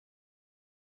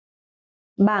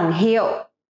 Bảng hiệu.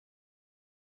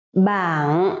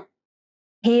 Bảng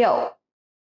hiệu.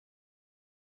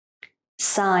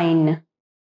 Sign.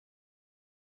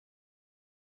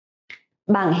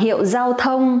 Bảng hiệu giao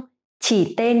thông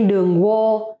chỉ tên đường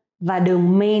Wall và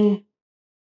đường Main.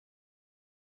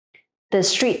 The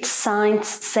street signs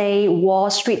say Wall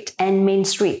Street and Main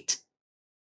Street.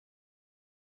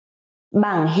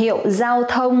 Bảng hiệu giao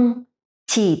thông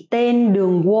chỉ tên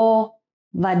đường Wall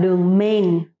và đường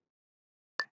Main.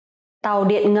 Tàu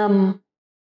điện ngầm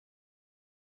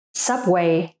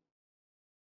Subway.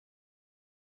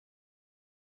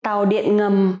 Tàu điện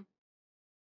ngầm.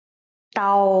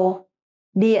 Tàu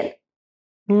điện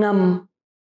ngầm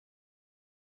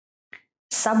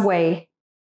Subway.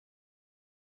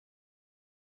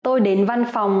 Tôi đến văn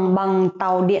phòng bằng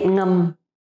tàu điện ngầm.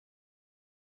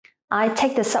 I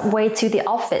take the subway to the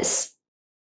office.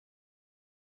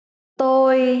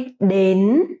 Tôi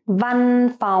đến văn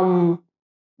phòng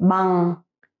bằng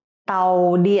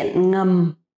tàu điện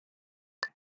ngầm.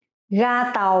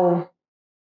 Ga tàu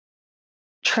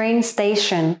train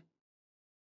station.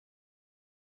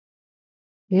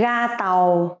 Ga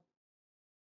tàu.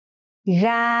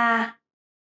 Ga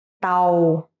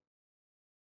tàu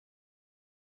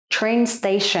train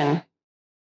station.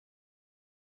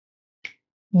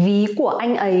 Ví của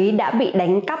anh ấy đã bị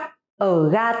đánh cắp ở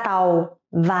ga tàu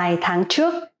vài tháng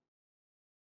trước.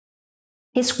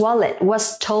 His wallet was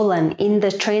stolen in the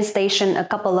train station a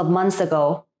couple of months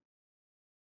ago.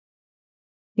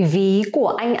 Ví của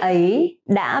anh ấy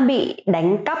đã bị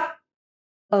đánh cắp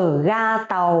ở ga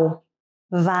tàu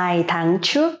vài tháng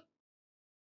trước.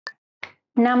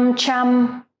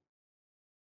 500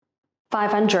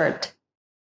 500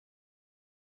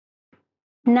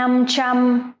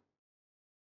 500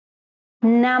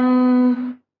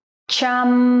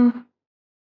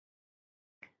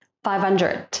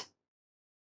 500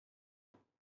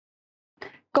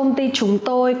 Công ty chúng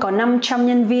tôi có 500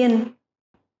 nhân viên.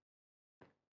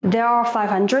 There are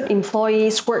 500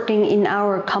 employees working in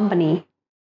our company.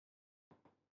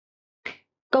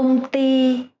 Công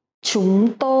ty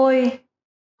chúng tôi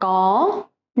có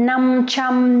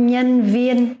 500 nhân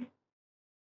viên.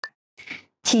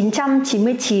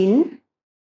 999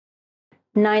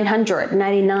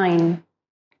 999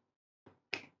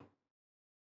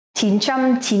 999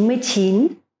 999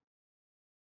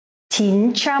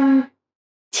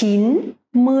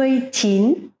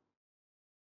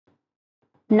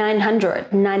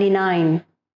 999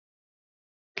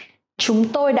 Chúng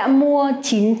tôi đã mua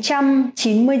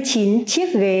 999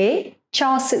 chiếc ghế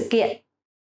cho sự kiện.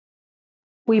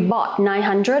 We bought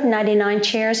 999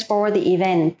 chairs for the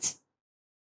event.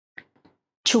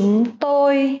 Chúng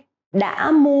tôi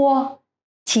đã mua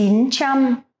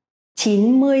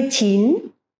 999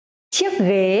 chiếc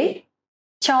ghế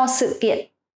cho sự kiện.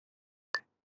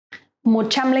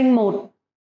 101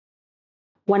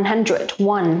 101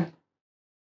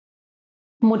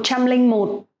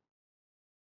 101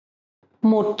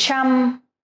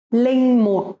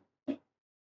 101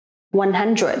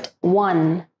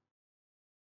 101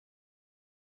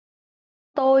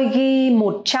 Tôi ghi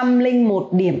 101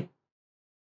 điểm.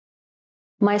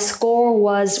 My score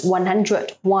was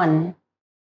 101.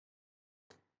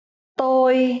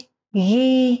 Tôi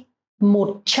ghi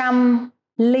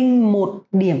 101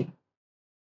 điểm.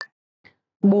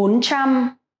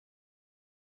 400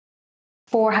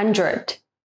 400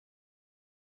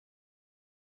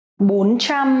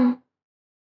 400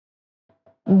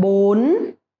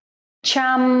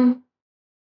 400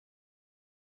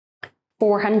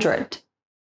 400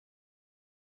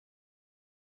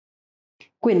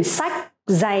 Quyển sách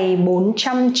dày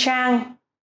 400 trang.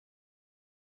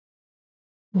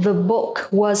 The book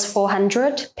was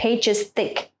 400 pages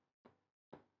thick.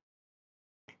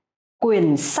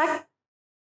 Quyển sách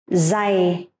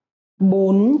dày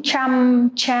 400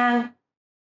 trang.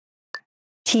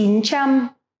 900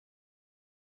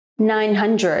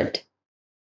 900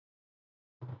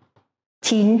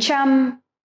 900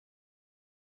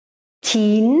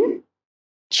 900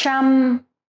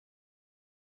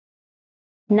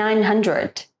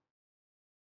 900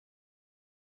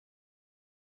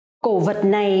 Cổ vật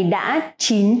này đã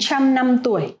 900 năm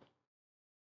tuổi.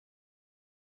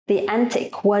 The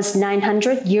antique was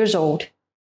 900 years old.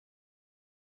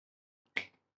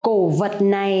 Cổ vật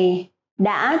này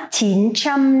đã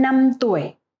 900 năm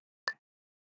tuổi.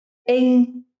 Inch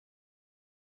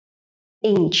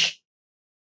inch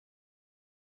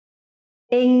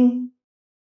inch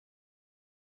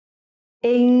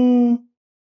inch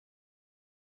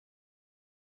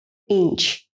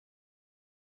inch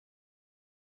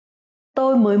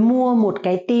Tôi mới mua một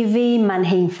cái tivi màn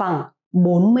hình phẳng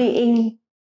 40 inch.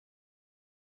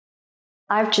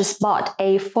 I've just bought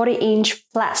a 40-inch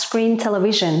flat screen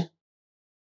television.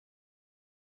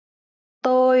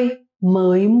 Tôi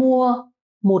mới mua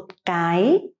một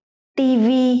cái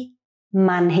tivi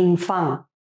màn hình phẳng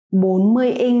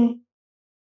 40 inch.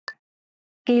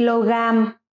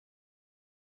 Kilogram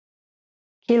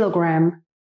kilogram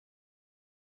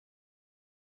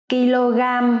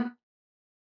kilogram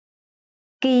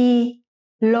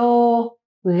Kilogram.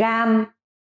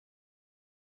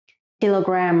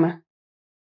 Kilogram.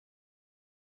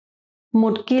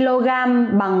 1 kg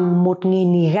bằng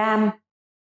 1.000 gram.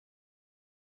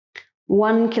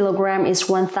 1 kilogram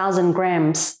is 1,000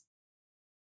 grams.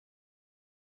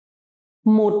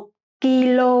 1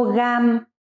 kg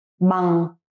bằng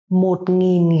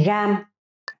 1.000 gram.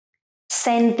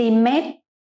 Centimet.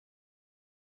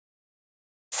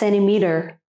 Centimeter.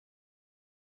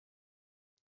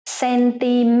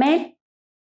 Centimet.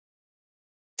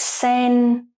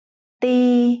 Centimet.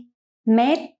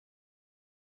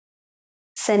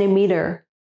 Centimeter.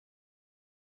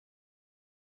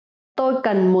 Tôi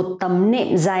cần một tấm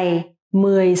nệm dày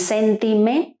 10 cm.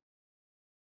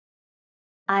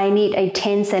 I need a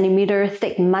 10 cm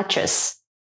thick mattress.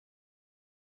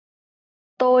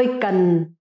 Tôi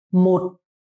cần một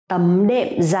tấm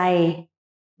đệm dày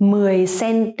 10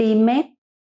 cm.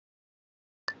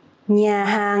 Nhà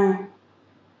hàng.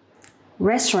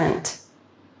 Restaurant.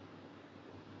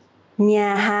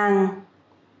 Nhà hàng.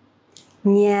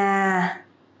 Nhà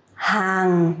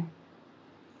hàng.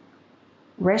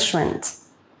 Restaurant.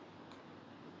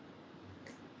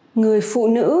 Người phụ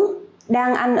nữ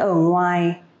đang ăn ở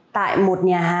ngoài tại một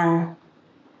nhà hàng.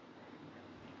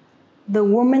 The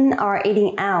women are eating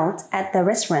out at the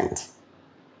restaurant.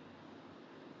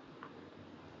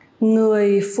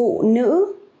 Người phụ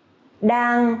nữ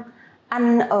đang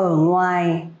ăn ở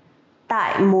ngoài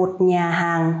tại một nhà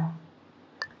hàng.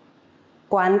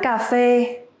 Quán cà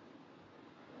phê.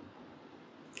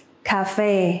 Cà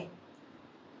phê.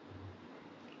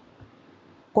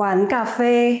 Quán cà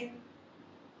phê.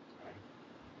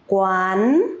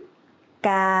 Quán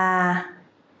cà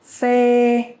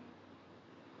phê.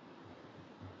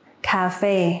 Cà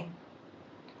phê.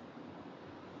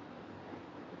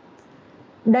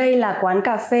 Đây là quán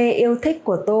cà phê yêu thích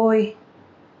của tôi.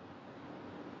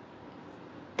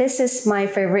 This is my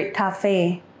favorite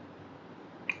cafe.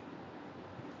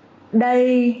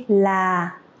 Đây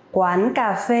là quán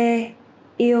cà phê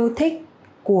yêu thích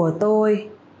của tôi.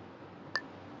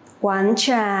 Quán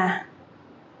trà.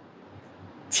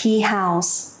 Tea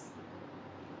house.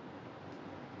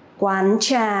 Quán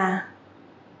trà.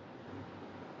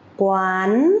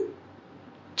 Quán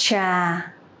trà.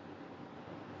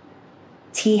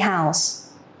 Tea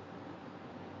house.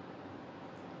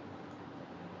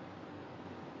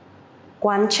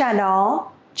 Quán trà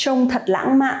đó trông thật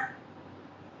lãng mạn.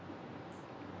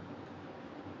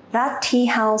 That tea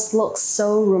house looks so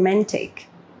romantic.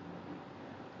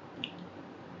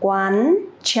 Quán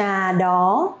trà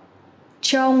đó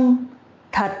trông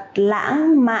thật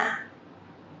lãng mạn.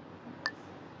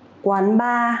 Quán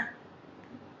bar.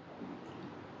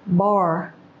 Bar.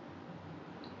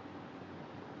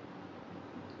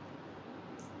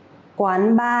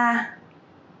 Quán bar.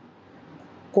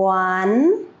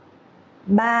 Quán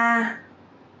bar.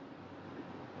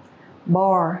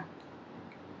 Bar.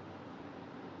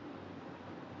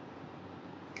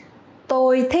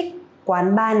 Tôi thích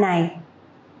quán bar này.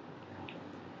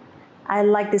 I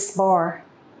like this bar.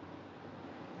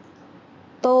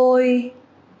 Tôi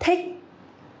thích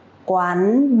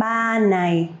quán bar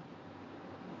này.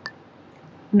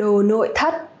 Đồ nội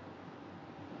thất.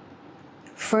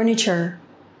 Furniture.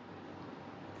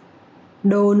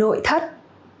 Đồ nội thất.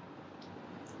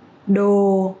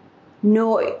 Đồ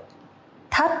nội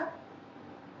thất.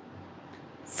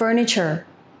 Furniture.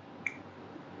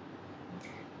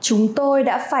 Chúng tôi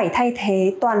đã phải thay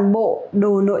thế toàn bộ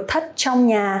đồ nội thất trong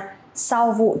nhà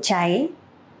sau vụ cháy.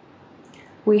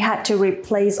 We had to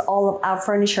replace all of our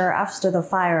furniture after the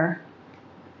fire.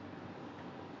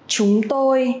 Chúng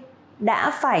tôi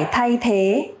đã phải thay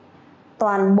thế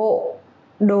toàn bộ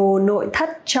đồ nội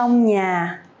thất trong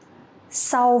nhà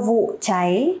sau vụ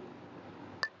cháy.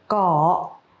 Cỏ.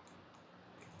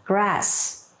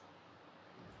 Grass.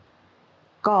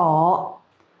 Cỏ.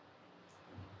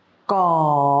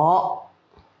 Cỏ.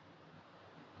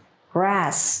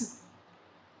 Grass.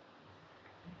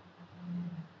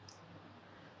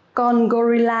 Con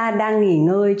gorilla đang nghỉ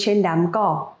ngơi trên đám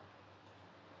cỏ.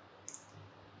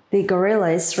 The gorilla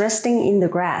is resting in the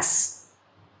grass.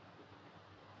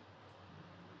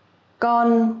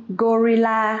 Con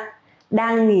gorilla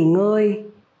đang nghỉ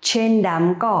ngơi trên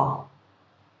đám cỏ.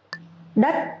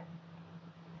 Đất.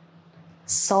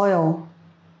 Soil.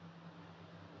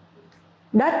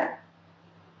 Đất.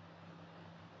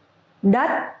 Đất.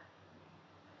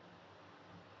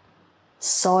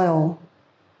 Soil.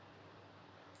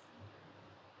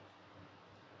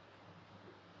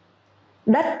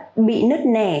 Đất bị nứt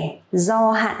nẻ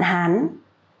do hạn hán.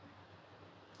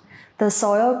 The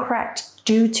soil cracked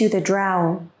due to the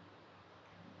drought.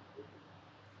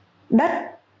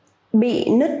 Đất bị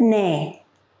nứt nẻ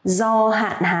do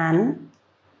hạn hán.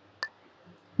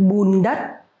 Bùn đất.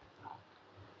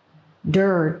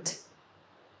 Dirt.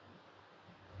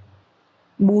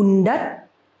 Bùn đất.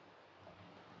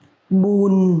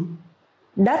 Bùn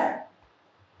đất.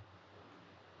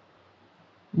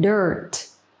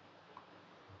 Dirt.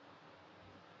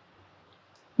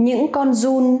 Những con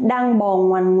giun đang bò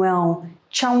ngoằn ngoèo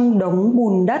trong đống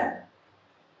bùn đất.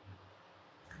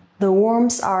 The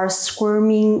worms are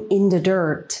squirming in the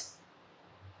dirt.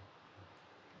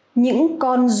 Những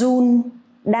con giun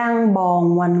đang bò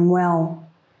ngoằn ngoèo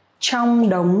trong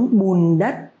đống bùn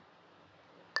đất.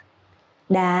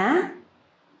 Đá.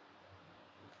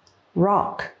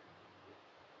 Rock.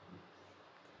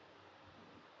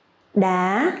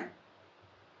 Đá.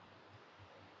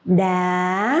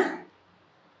 Đá.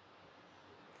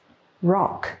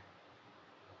 Rock.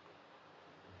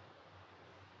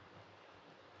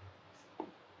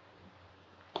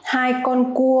 Hai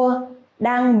con cua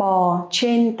đang bò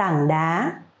trên tảng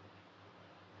đá.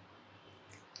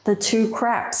 The two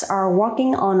crabs are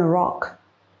walking on a rock.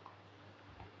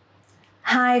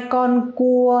 Hai con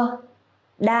cua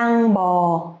đang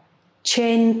bò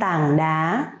trên tảng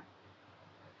đá.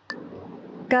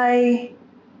 Cây.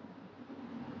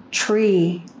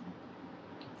 Tree.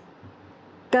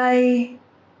 Cây.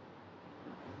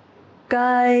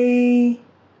 Cây.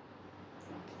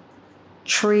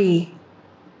 Tree.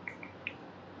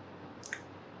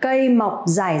 Cây mọc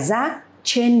rải rác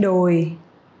trên đồi.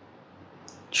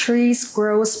 Trees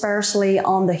grow sparsely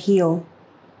on the hill.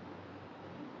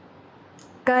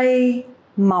 Cây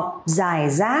mọc rải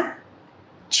rác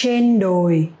trên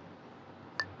đồi.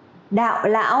 Đạo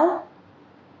lão.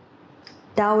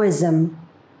 Taoism.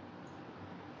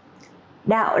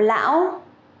 Đạo lão.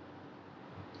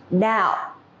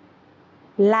 Đạo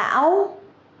lão.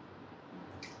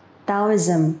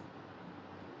 Taoism.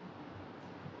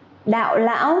 Đạo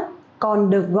lão còn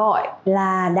được gọi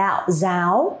là đạo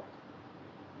giáo.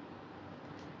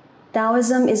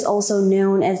 Taoism is also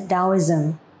known as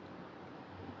Taoism.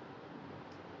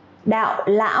 Đạo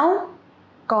lão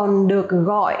còn được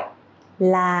gọi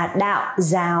là đạo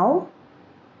giáo.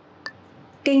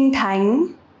 Kinh thánh.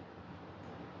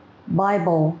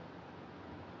 Bible.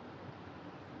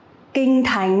 Kinh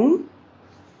thánh.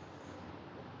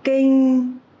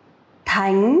 Kinh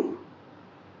thánh.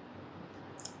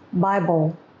 Bible.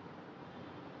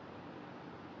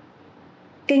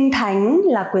 Kinh thánh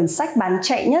là quyển sách bán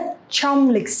chạy nhất trong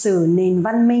lịch sử nền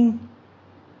văn minh.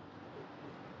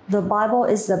 The Bible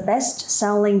is the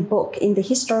best-selling book in the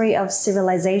history of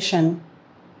civilization.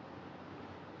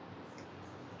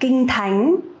 Kinh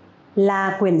thánh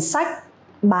là quyển sách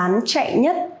bán chạy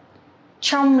nhất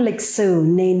trong lịch sử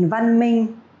nền văn minh.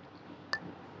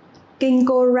 Kinh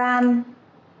Koran.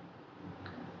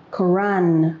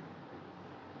 Quran.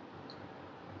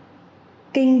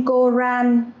 Kinh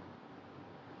Koran.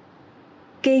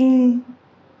 Kinh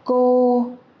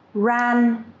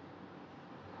Koran.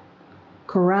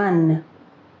 Quran.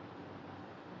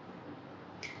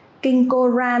 Kinh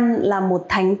Koran là một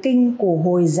thánh kinh của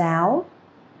Hồi giáo.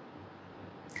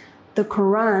 The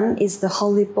Quran is the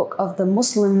holy book of the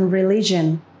Muslim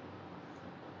religion.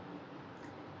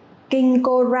 Kinh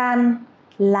Koran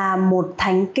là một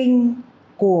thánh kinh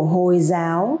của Hồi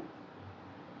giáo.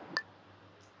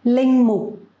 Linh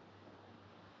mục.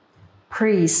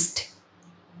 Priest.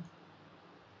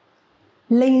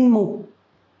 Linh mục.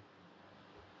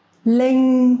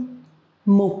 Linh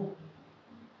mục.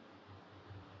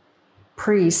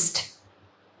 Priest.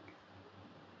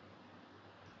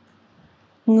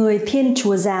 Người Thiên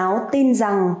Chúa giáo tin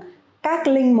rằng các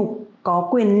linh mục có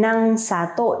quyền năng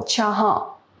xá tội cho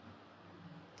họ.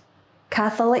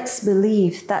 Catholics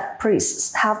believe that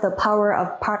priests have the power of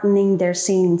pardoning their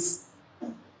sins.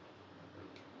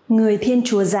 Người Thiên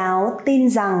Chúa giáo tin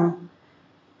rằng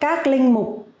các linh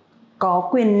mục có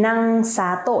quyền năng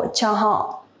xá tội cho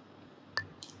họ.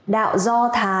 Đạo Do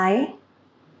Thái.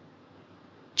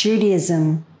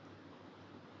 Judaism.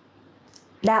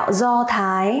 Đạo Do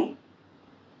Thái.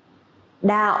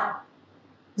 Đạo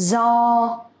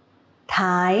Do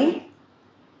Thái.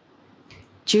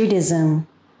 Judaism.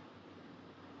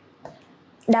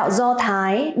 Đạo Do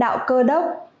Thái, đạo Cơ đốc,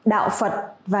 đạo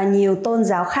Phật và nhiều tôn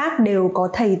giáo khác đều có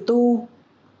thầy tu.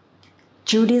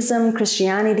 Judaism,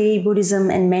 Christianity, Buddhism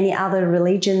and many other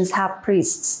religions have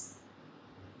priests.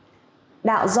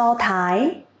 Đạo Do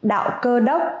Thái, đạo Cơ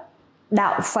đốc,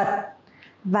 đạo Phật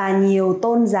và nhiều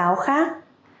tôn giáo khác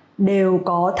đều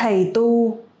có thầy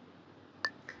tu.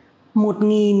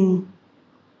 1000.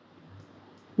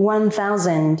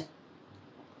 1000.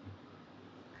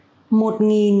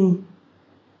 1000.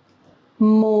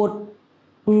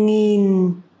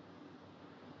 1.000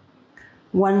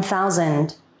 1,000.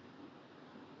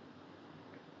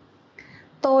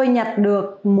 Tôi nhặt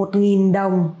được 1.000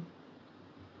 đồng.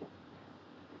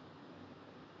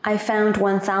 I found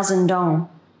 1,000 dong.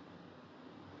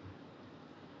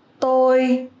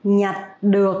 Tôi nhặt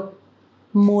được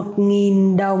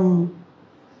 1.000 đồng.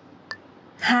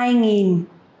 2.000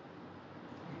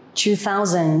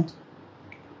 2,000.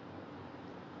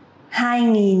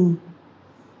 2.000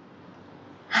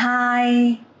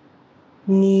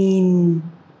 2.000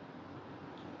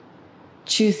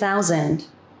 2,000.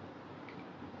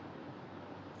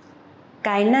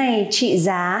 Cái này trị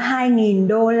giá 2.000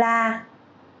 đô la.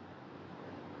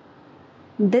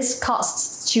 This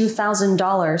costs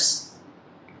 $2,000.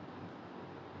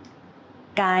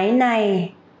 Cái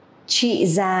này trị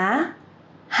giá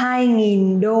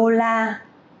 2.000 đô la.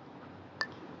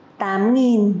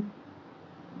 8.000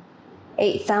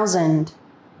 8,000.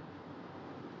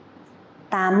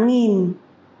 8.000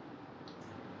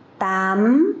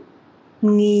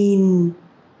 8.000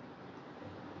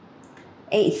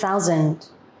 8,000.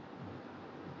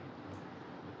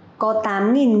 Có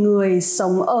 8.000 người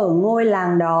sống ở ngôi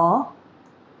làng đó.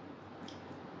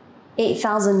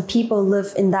 8,000 people live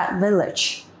in that village.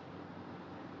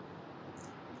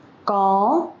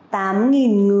 Có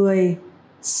 8.000 người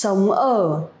sống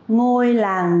ở ngôi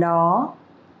làng đó.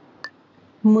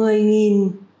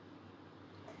 10.000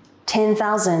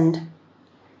 10,000.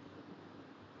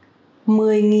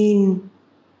 10.000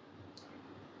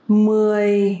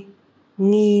 10.000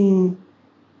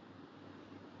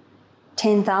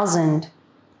 10,000.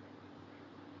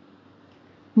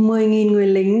 10.000 người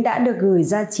lính đã được gửi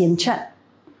ra chiến trận.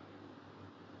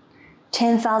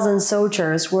 10,000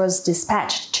 soldiers was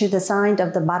dispatched to the side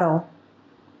of the battle.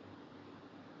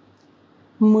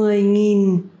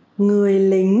 10.000 người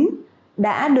lính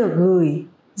đã được gửi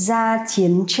ra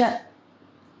chiến trận.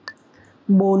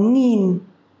 4.000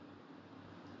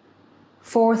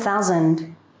 4,000.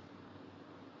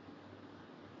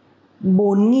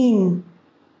 4.000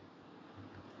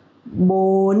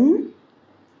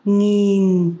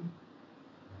 4.000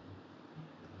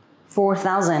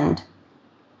 4,000.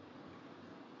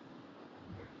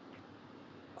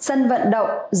 Sân vận động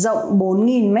rộng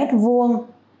 4.000 mét vuông.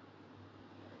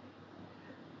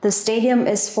 The stadium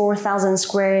is 4,000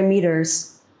 square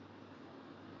meters.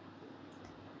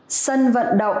 Sân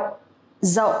vận động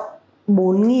rộng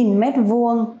 4.000 mét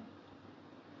vuông.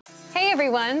 Hey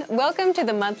everyone, welcome to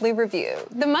the Monthly Review,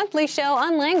 the monthly show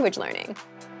on language learning,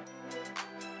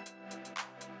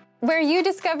 where you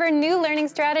discover new learning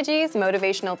strategies,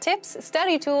 motivational tips,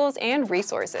 study tools, and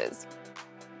resources.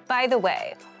 By the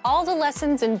way, all the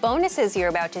lessons and bonuses you're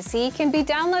about to see can be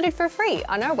downloaded for free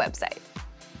on our website.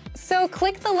 So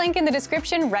click the link in the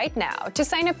description right now to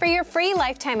sign up for your free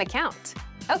lifetime account.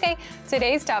 Okay,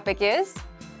 today's topic is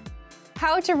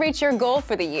how to reach your goal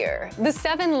for the year, the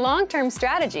 7 long-term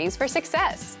strategies for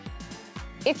success.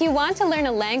 If you want to learn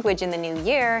a language in the new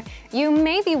year, you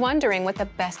may be wondering what the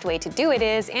best way to do it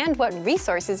is and what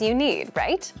resources you need,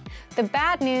 right? The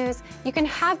bad news, you can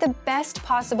have the best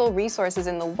possible resources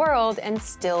in the world and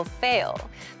still fail.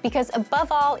 Because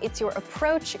above all, it's your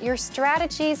approach, your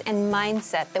strategies, and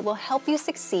mindset that will help you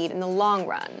succeed in the long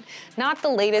run, not the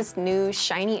latest new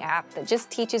shiny app that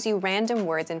just teaches you random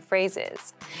words and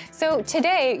phrases. So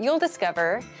today, you'll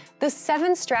discover the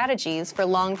 7 strategies for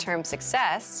long-term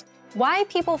success, why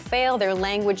people fail their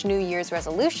language New Year's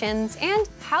resolutions, and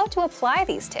how to apply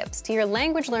these tips to your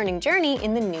language learning journey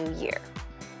in the new year.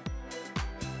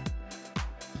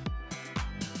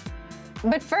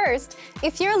 But first,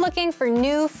 if you're looking for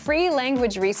new free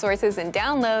language resources and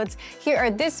downloads, here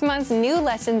are this month's new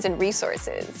lessons and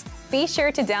resources. Be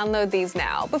sure to download these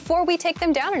now before we take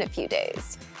them down in a few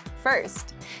days.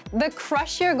 First, the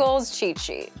Crush Your Goals cheat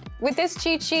sheet. With this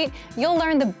cheat sheet, you'll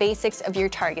learn the basics of your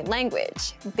target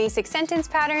language. Basic sentence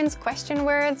patterns, question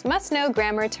words, must-know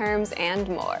grammar terms, and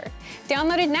more.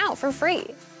 Download it now for free.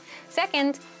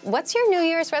 Second, what's your New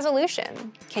Year's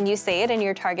resolution? Can you say it in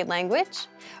your target language?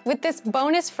 With this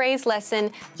bonus phrase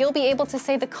lesson, you'll be able to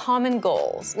say the common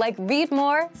goals, like read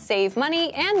more, save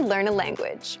money, and learn a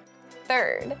language.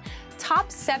 Third,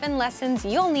 top 7 lessons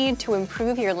you'll need to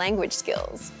improve your language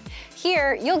skills.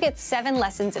 Here, you'll get 7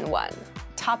 lessons in one.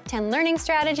 Top 10 learning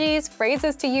strategies,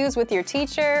 phrases to use with your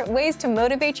teacher, ways to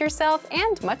motivate yourself,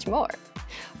 and much more.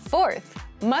 Fourth,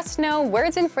 must-know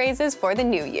words and phrases for the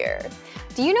new year.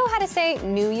 Do you know how to say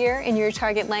New Year in your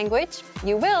target language?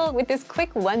 You will with this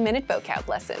quick 1-minute vocab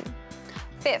lesson.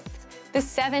 Fifth, the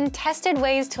 7 tested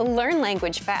ways to learn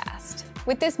language fast.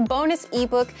 With this bonus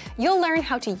ebook, you'll learn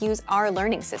how to use our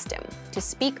learning system to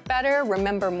speak better,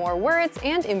 remember more words,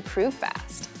 and improve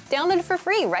fast. Download it for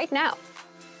free right now.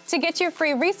 To get your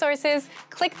free resources,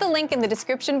 click the link in the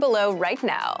description below right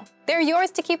now. They're yours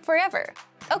to keep forever.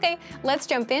 Okay, let's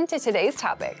jump into today's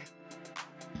topic.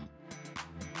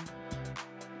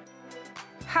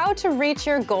 How to reach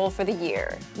your goal for the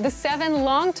year. The 7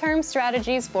 long-term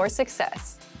strategies for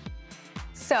success.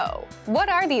 So, what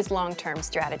are these long-term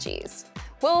strategies?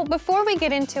 Well, before we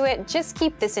get into it, just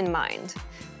keep this in mind.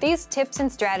 These tips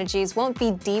and strategies won't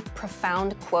be deep,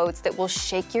 profound quotes that will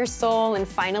shake your soul and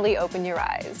finally open your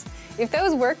eyes. If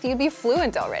those worked, you'd be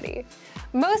fluent already.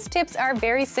 Most tips are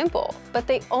very simple, but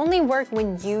they only work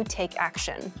when you take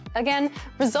action. Again,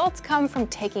 results come from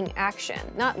taking action,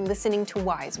 not listening to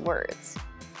wise words.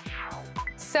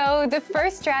 So, the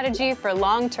first strategy for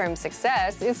long-term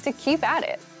success is to keep at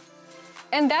it.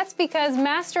 And that's because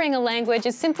mastering a language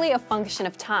is simply a function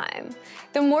of time.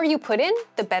 The more you put in,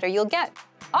 the better you'll get.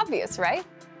 Obvious, right?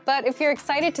 But if you're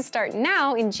excited to start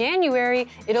now, in January,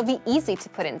 it'll be easy to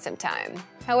put in some time.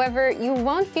 However, you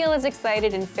won't feel as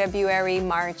excited in February,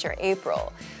 March, or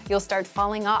April. You'll start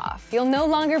falling off. You'll no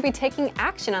longer be taking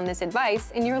action on this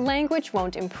advice, and your language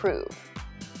won't improve.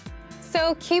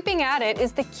 So keeping at it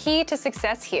is the key to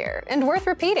success here, and worth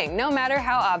repeating no matter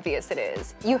how obvious it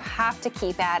is. You have to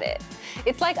keep at it.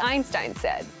 It's like Einstein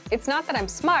said, "It's not that I'm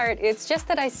smart, it's just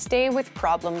that I stay with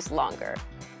problems longer."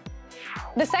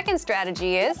 The second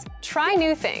strategy is try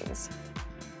new things.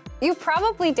 You've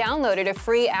probably downloaded a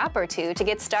free app or two to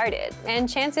get started, and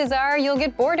chances are you'll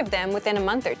get bored of them within a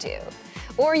month or two.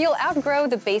 Or you'll outgrow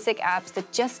the basic apps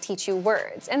that just teach you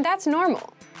words, and that's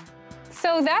normal.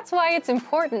 So that's why it's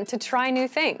important to try new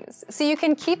things, so you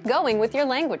can keep going with your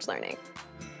language learning.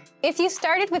 If you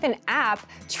started with an app,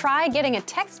 try getting a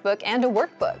textbook and a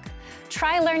workbook.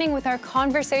 Try learning with our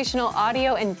conversational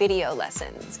audio and video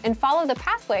lessons, and follow the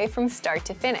pathway from start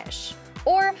to finish.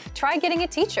 Or try getting a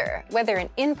teacher, whether an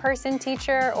in-person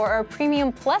teacher or a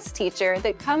Premium Plus teacher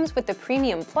that comes with the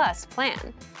Premium Plus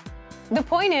plan. The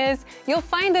point is, you'll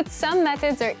find that some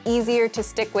methods are easier to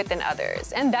stick with than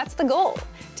others, and that's the goal.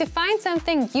 To find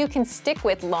something you can stick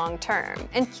with long-term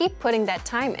and keep putting that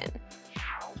time in.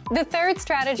 The third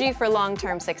strategy for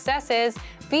long-term success is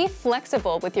be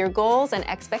flexible with your goals and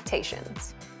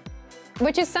expectations,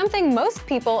 which is something most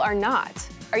people are not.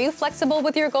 Are you flexible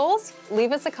with your goals?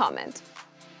 Leave us a comment.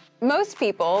 Most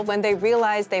people, when they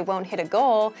realize they won't hit a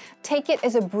goal, take it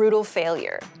as a brutal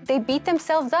failure. They beat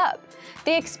themselves up.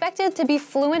 They expected to be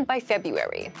fluent by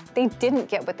February. They didn't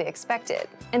get what they expected,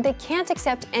 and they can't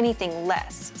accept anything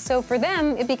less. So for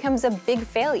them, it becomes a big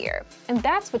failure, and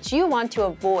that's what you want to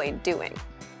avoid doing.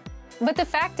 But the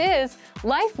fact is,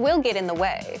 life will get in the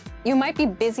way. You might be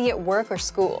busy at work or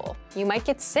school. You might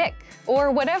get sick, or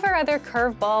whatever other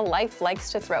curveball life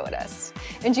likes to throw at us,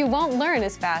 and you won't learn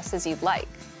as fast as you'd like.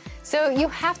 So you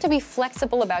have to be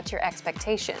flexible about your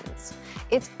expectations.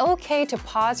 It's okay to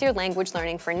pause your language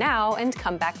learning for now and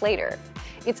come back later.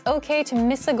 It's okay to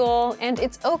miss a goal, and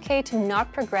it's okay to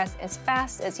not progress as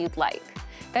fast as you'd like.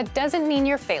 That doesn't mean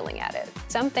you're failing at it.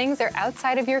 Some things are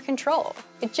outside of your control.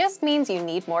 It just means you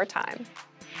need more time.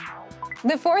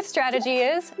 The fourth strategy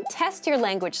is test your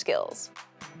language skills.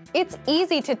 It's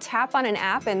easy to tap on an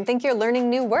app and think you're learning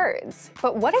new words,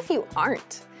 but what if you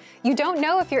aren't? You don't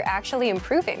know if you're actually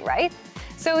improving, right?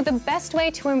 So the best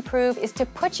way to improve is to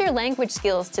put your language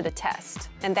skills to the test.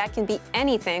 And that can be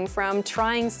anything from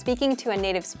trying speaking to a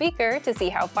native speaker to see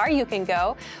how far you can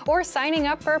go, or signing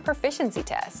up for a proficiency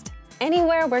test.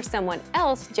 Anywhere where someone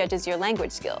else judges your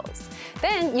language skills.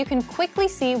 Then you can quickly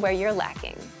see where you're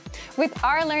lacking. With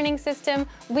our learning system,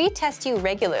 we test you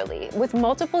regularly with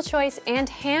multiple choice and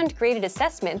hand-graded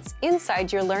assessments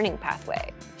inside your learning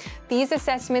pathway. These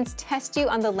assessments test you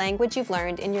on the language you've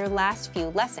learned in your last few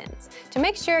lessons to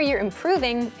make sure you're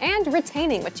improving and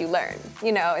retaining what you learn,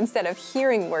 instead of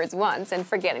hearing words once and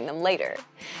forgetting them later.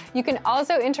 You can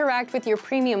also interact with your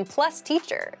Premium Plus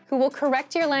teacher, who will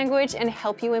correct your language and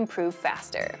help you improve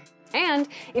faster. And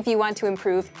if you want to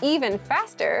improve even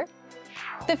faster,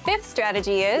 the fifth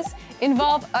strategy is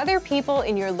involve other people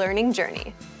in your learning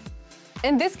journey.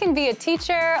 And this can be a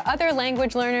teacher, other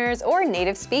language learners, or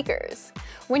native speakers.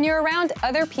 When you're around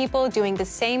other people doing the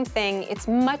same thing, it's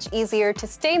much easier to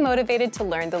stay motivated to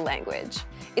learn the language.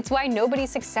 It's why nobody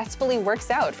successfully works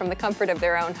out from the comfort of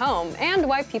their own home, and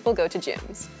why people go to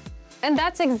gyms. And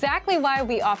that's exactly why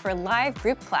we offer live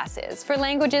group classes for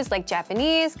languages like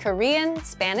Japanese, Korean,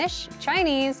 Spanish,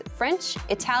 Chinese, French,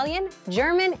 Italian,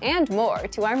 German, and more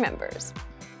to our members.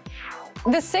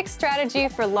 The sixth strategy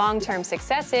for long-term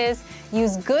success is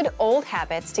use good old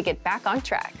habits to get back on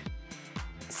track.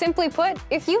 Simply put,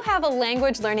 if you have a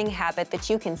language learning habit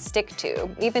that you can stick to,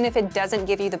 even if it doesn't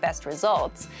give you the best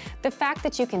results, the fact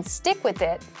that you can stick with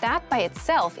it, that by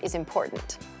itself is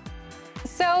important.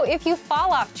 So if you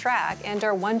fall off track and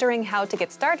are wondering how to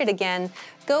get started again,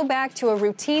 go back to a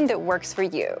routine that works for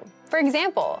you. For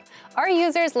example, our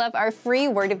users love our free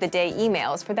Word of the Day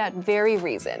emails for that very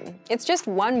reason. It's just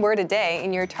one word a day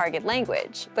in your target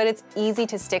language, but it's easy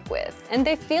to stick with, and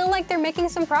they feel like they're making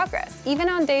some progress, even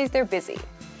on days they're busy.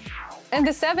 And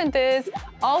the 7th is,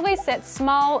 always set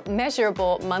small,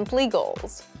 measurable monthly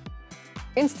goals.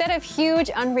 Instead of huge,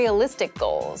 unrealistic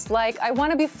goals, like I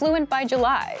want to be fluent by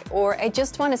July, or I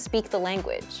just want to speak the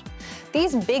language.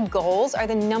 These big goals are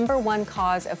the #1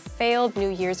 cause of failed New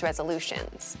Year's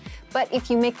resolutions. But if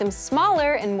you make them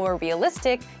smaller and more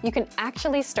realistic, you can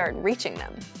actually start reaching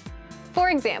them.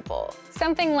 For example,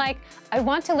 something like, I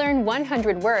want to learn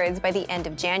 100 words by the end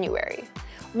of January.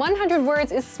 100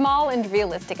 words is small and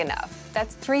realistic enough.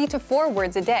 That's 3 to 4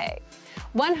 words a day.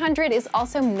 100 is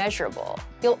also measurable.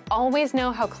 You'll always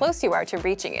know how close you are to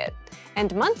reaching it.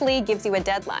 And monthly gives you a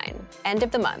deadline, end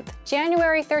of the month,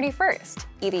 January 31st.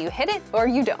 Either you hit it or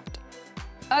you don't.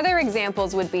 Other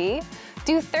examples would be,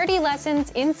 do 30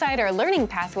 lessons inside our learning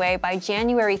pathway by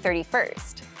January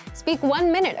 31st. Speak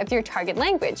 1 minute of your target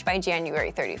language by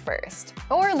January 31st.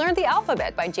 Or learn the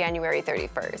alphabet by January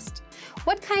 31st.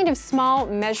 What kind of small,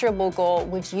 measurable goal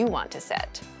would you want to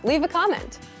set? Leave a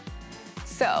comment.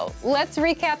 So, let's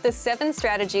recap the 7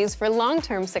 strategies for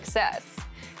long-term success.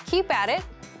 Keep at it,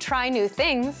 try new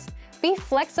things, be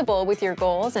flexible with your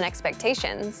goals and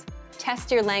expectations,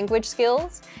 test your language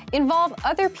skills, involve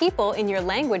other people in your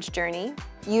language journey,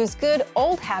 use good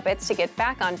old habits to get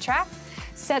back on track,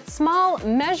 set small,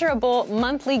 measurable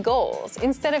monthly goals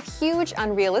instead of huge,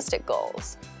 unrealistic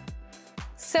goals.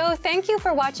 So thank you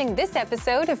for watching this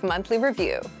episode of Monthly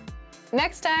Review.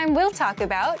 Next time, we'll talk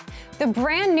about the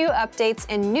brand new updates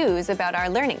and news about our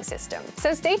learning system,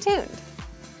 so stay tuned.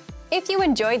 If you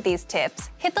enjoyed these tips,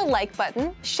 hit the like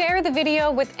button, share the video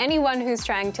with anyone who's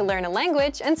trying to learn a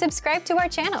language, and subscribe to our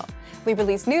channel. We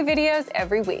release new videos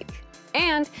every week.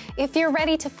 And if you're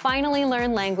ready to finally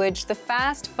learn language the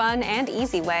fast, fun, and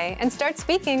easy way and start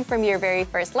speaking from your very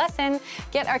first lesson,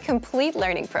 get our complete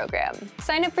learning program.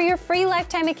 Sign up for your free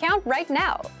lifetime account right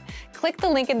now. Click the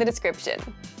link in the description.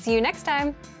 See you next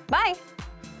time. Bye!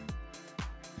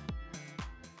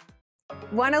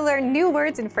 Want to learn new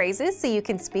words and phrases so you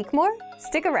can speak more?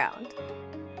 Stick around.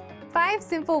 5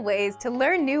 simple ways to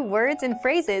learn new words and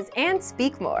phrases and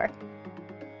speak more.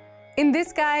 In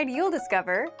this guide, you'll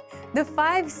discover the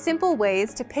 5 simple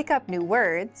ways to pick up new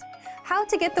words, how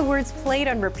to get the words played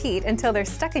on repeat until they're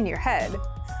stuck in your head,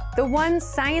 the 1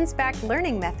 science-backed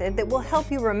learning method that will help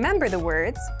you remember the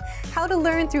words, how to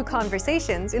learn through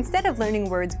conversations instead of learning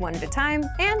words one at a time,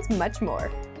 and much more.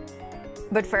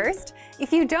 But first,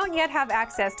 if you don't yet have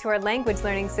access to our language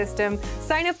learning system,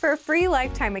 sign up for a free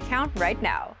lifetime account right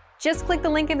now. Just click the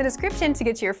link in the description to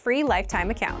get your free lifetime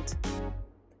account.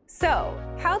 So,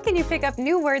 how can you pick up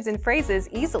new words and phrases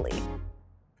easily?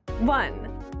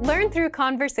 1. Learn through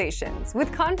conversations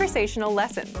with conversational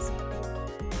lessons.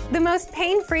 The most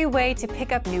pain-free way to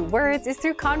pick up new words is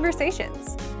through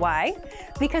conversations. Why?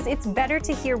 Because it's better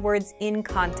to hear words in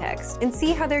context and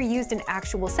see how they're used in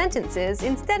actual sentences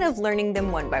instead of learning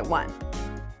them one by one.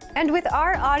 And with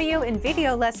our audio and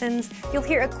video lessons, you'll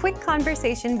hear a quick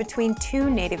conversation between 2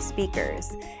 native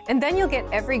speakers. And then you'll get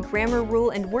every grammar rule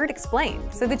and word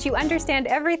explained so that you understand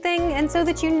everything and so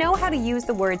that you know how to use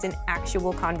the words in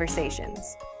actual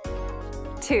conversations.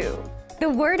 2. The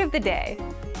word of the day.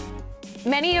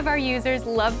 Many of our users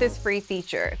love this free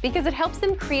feature because it helps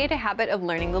them create a habit of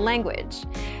learning the language.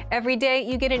 Every day,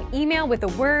 you get an email with a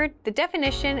word, the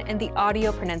definition, and the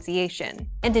audio pronunciation.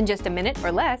 And in just a minute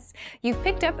or less, you've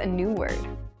picked up a new word.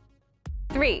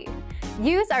 3.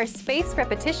 Use our spaced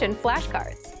repetition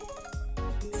flashcards.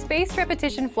 Spaced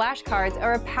repetition flashcards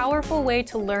are a powerful way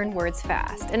to learn words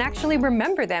fast and actually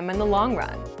remember them in the long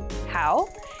run. How?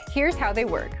 Here's how they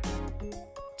work.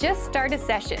 Just start a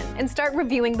session and start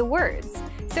reviewing the words.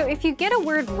 So if you get a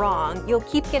word wrong, you'll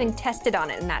keep getting tested on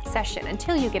it in that session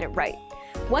until you get it right.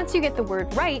 Once you get the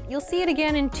word right, you'll see it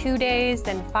again in 2 days,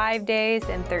 then 5 days,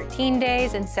 then 13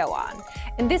 days, and so on.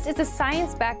 And this is a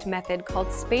science-backed method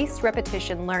called spaced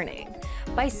repetition learning.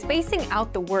 By spacing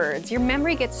out the words, your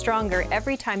memory gets stronger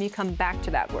every time you come back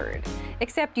to that word.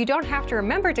 Except you don't have to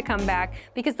remember to come back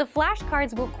because the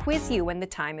flashcards will quiz you when the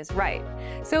time is right.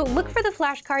 So look for the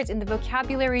flashcards in the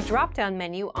vocabulary drop-down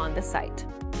menu on the site.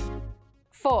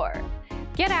 4.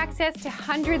 Get access to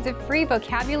hundreds of free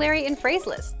vocabulary and phrase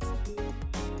lists.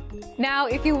 Now,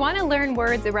 if you want to learn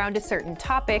words around a certain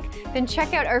topic, then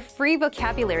check out our free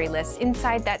vocabulary list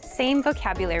inside that same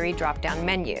vocabulary drop-down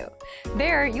menu.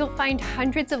 There, you'll find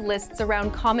hundreds of lists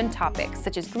around common topics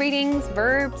such as greetings,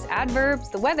 verbs, adverbs,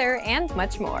 the weather, and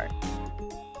much more.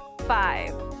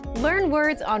 5. Learn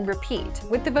words on repeat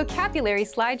with the vocabulary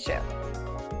slideshow.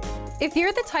 If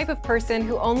you're the type of person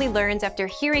who only learns after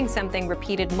hearing something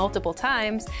repeated multiple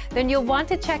times, then you'll want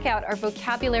to check out our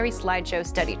vocabulary slideshow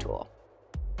study tool.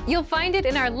 You'll find it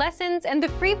in our lessons and the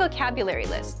free vocabulary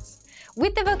lists.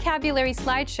 With the vocabulary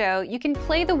slideshow, you can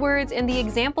play the words in the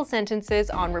example sentences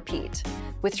on repeat,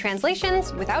 with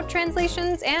translations, without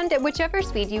translations, and at whichever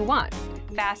speed you want,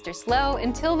 fast or slow,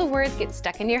 until the words get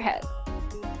stuck in your head.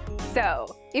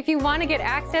 So, if you want to get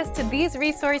access to these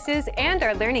resources and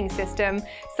our learning system,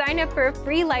 sign up for a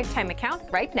free lifetime account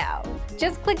right now.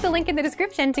 Just click the link in the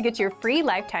description to get your free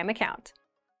lifetime account.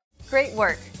 Great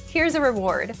work! Here's a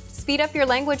reward. Speed up your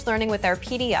language learning with our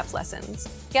PDF lessons.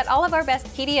 Get all of our best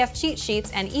PDF cheat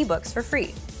sheets and ebooks for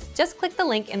free. Just click the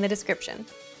link in the description.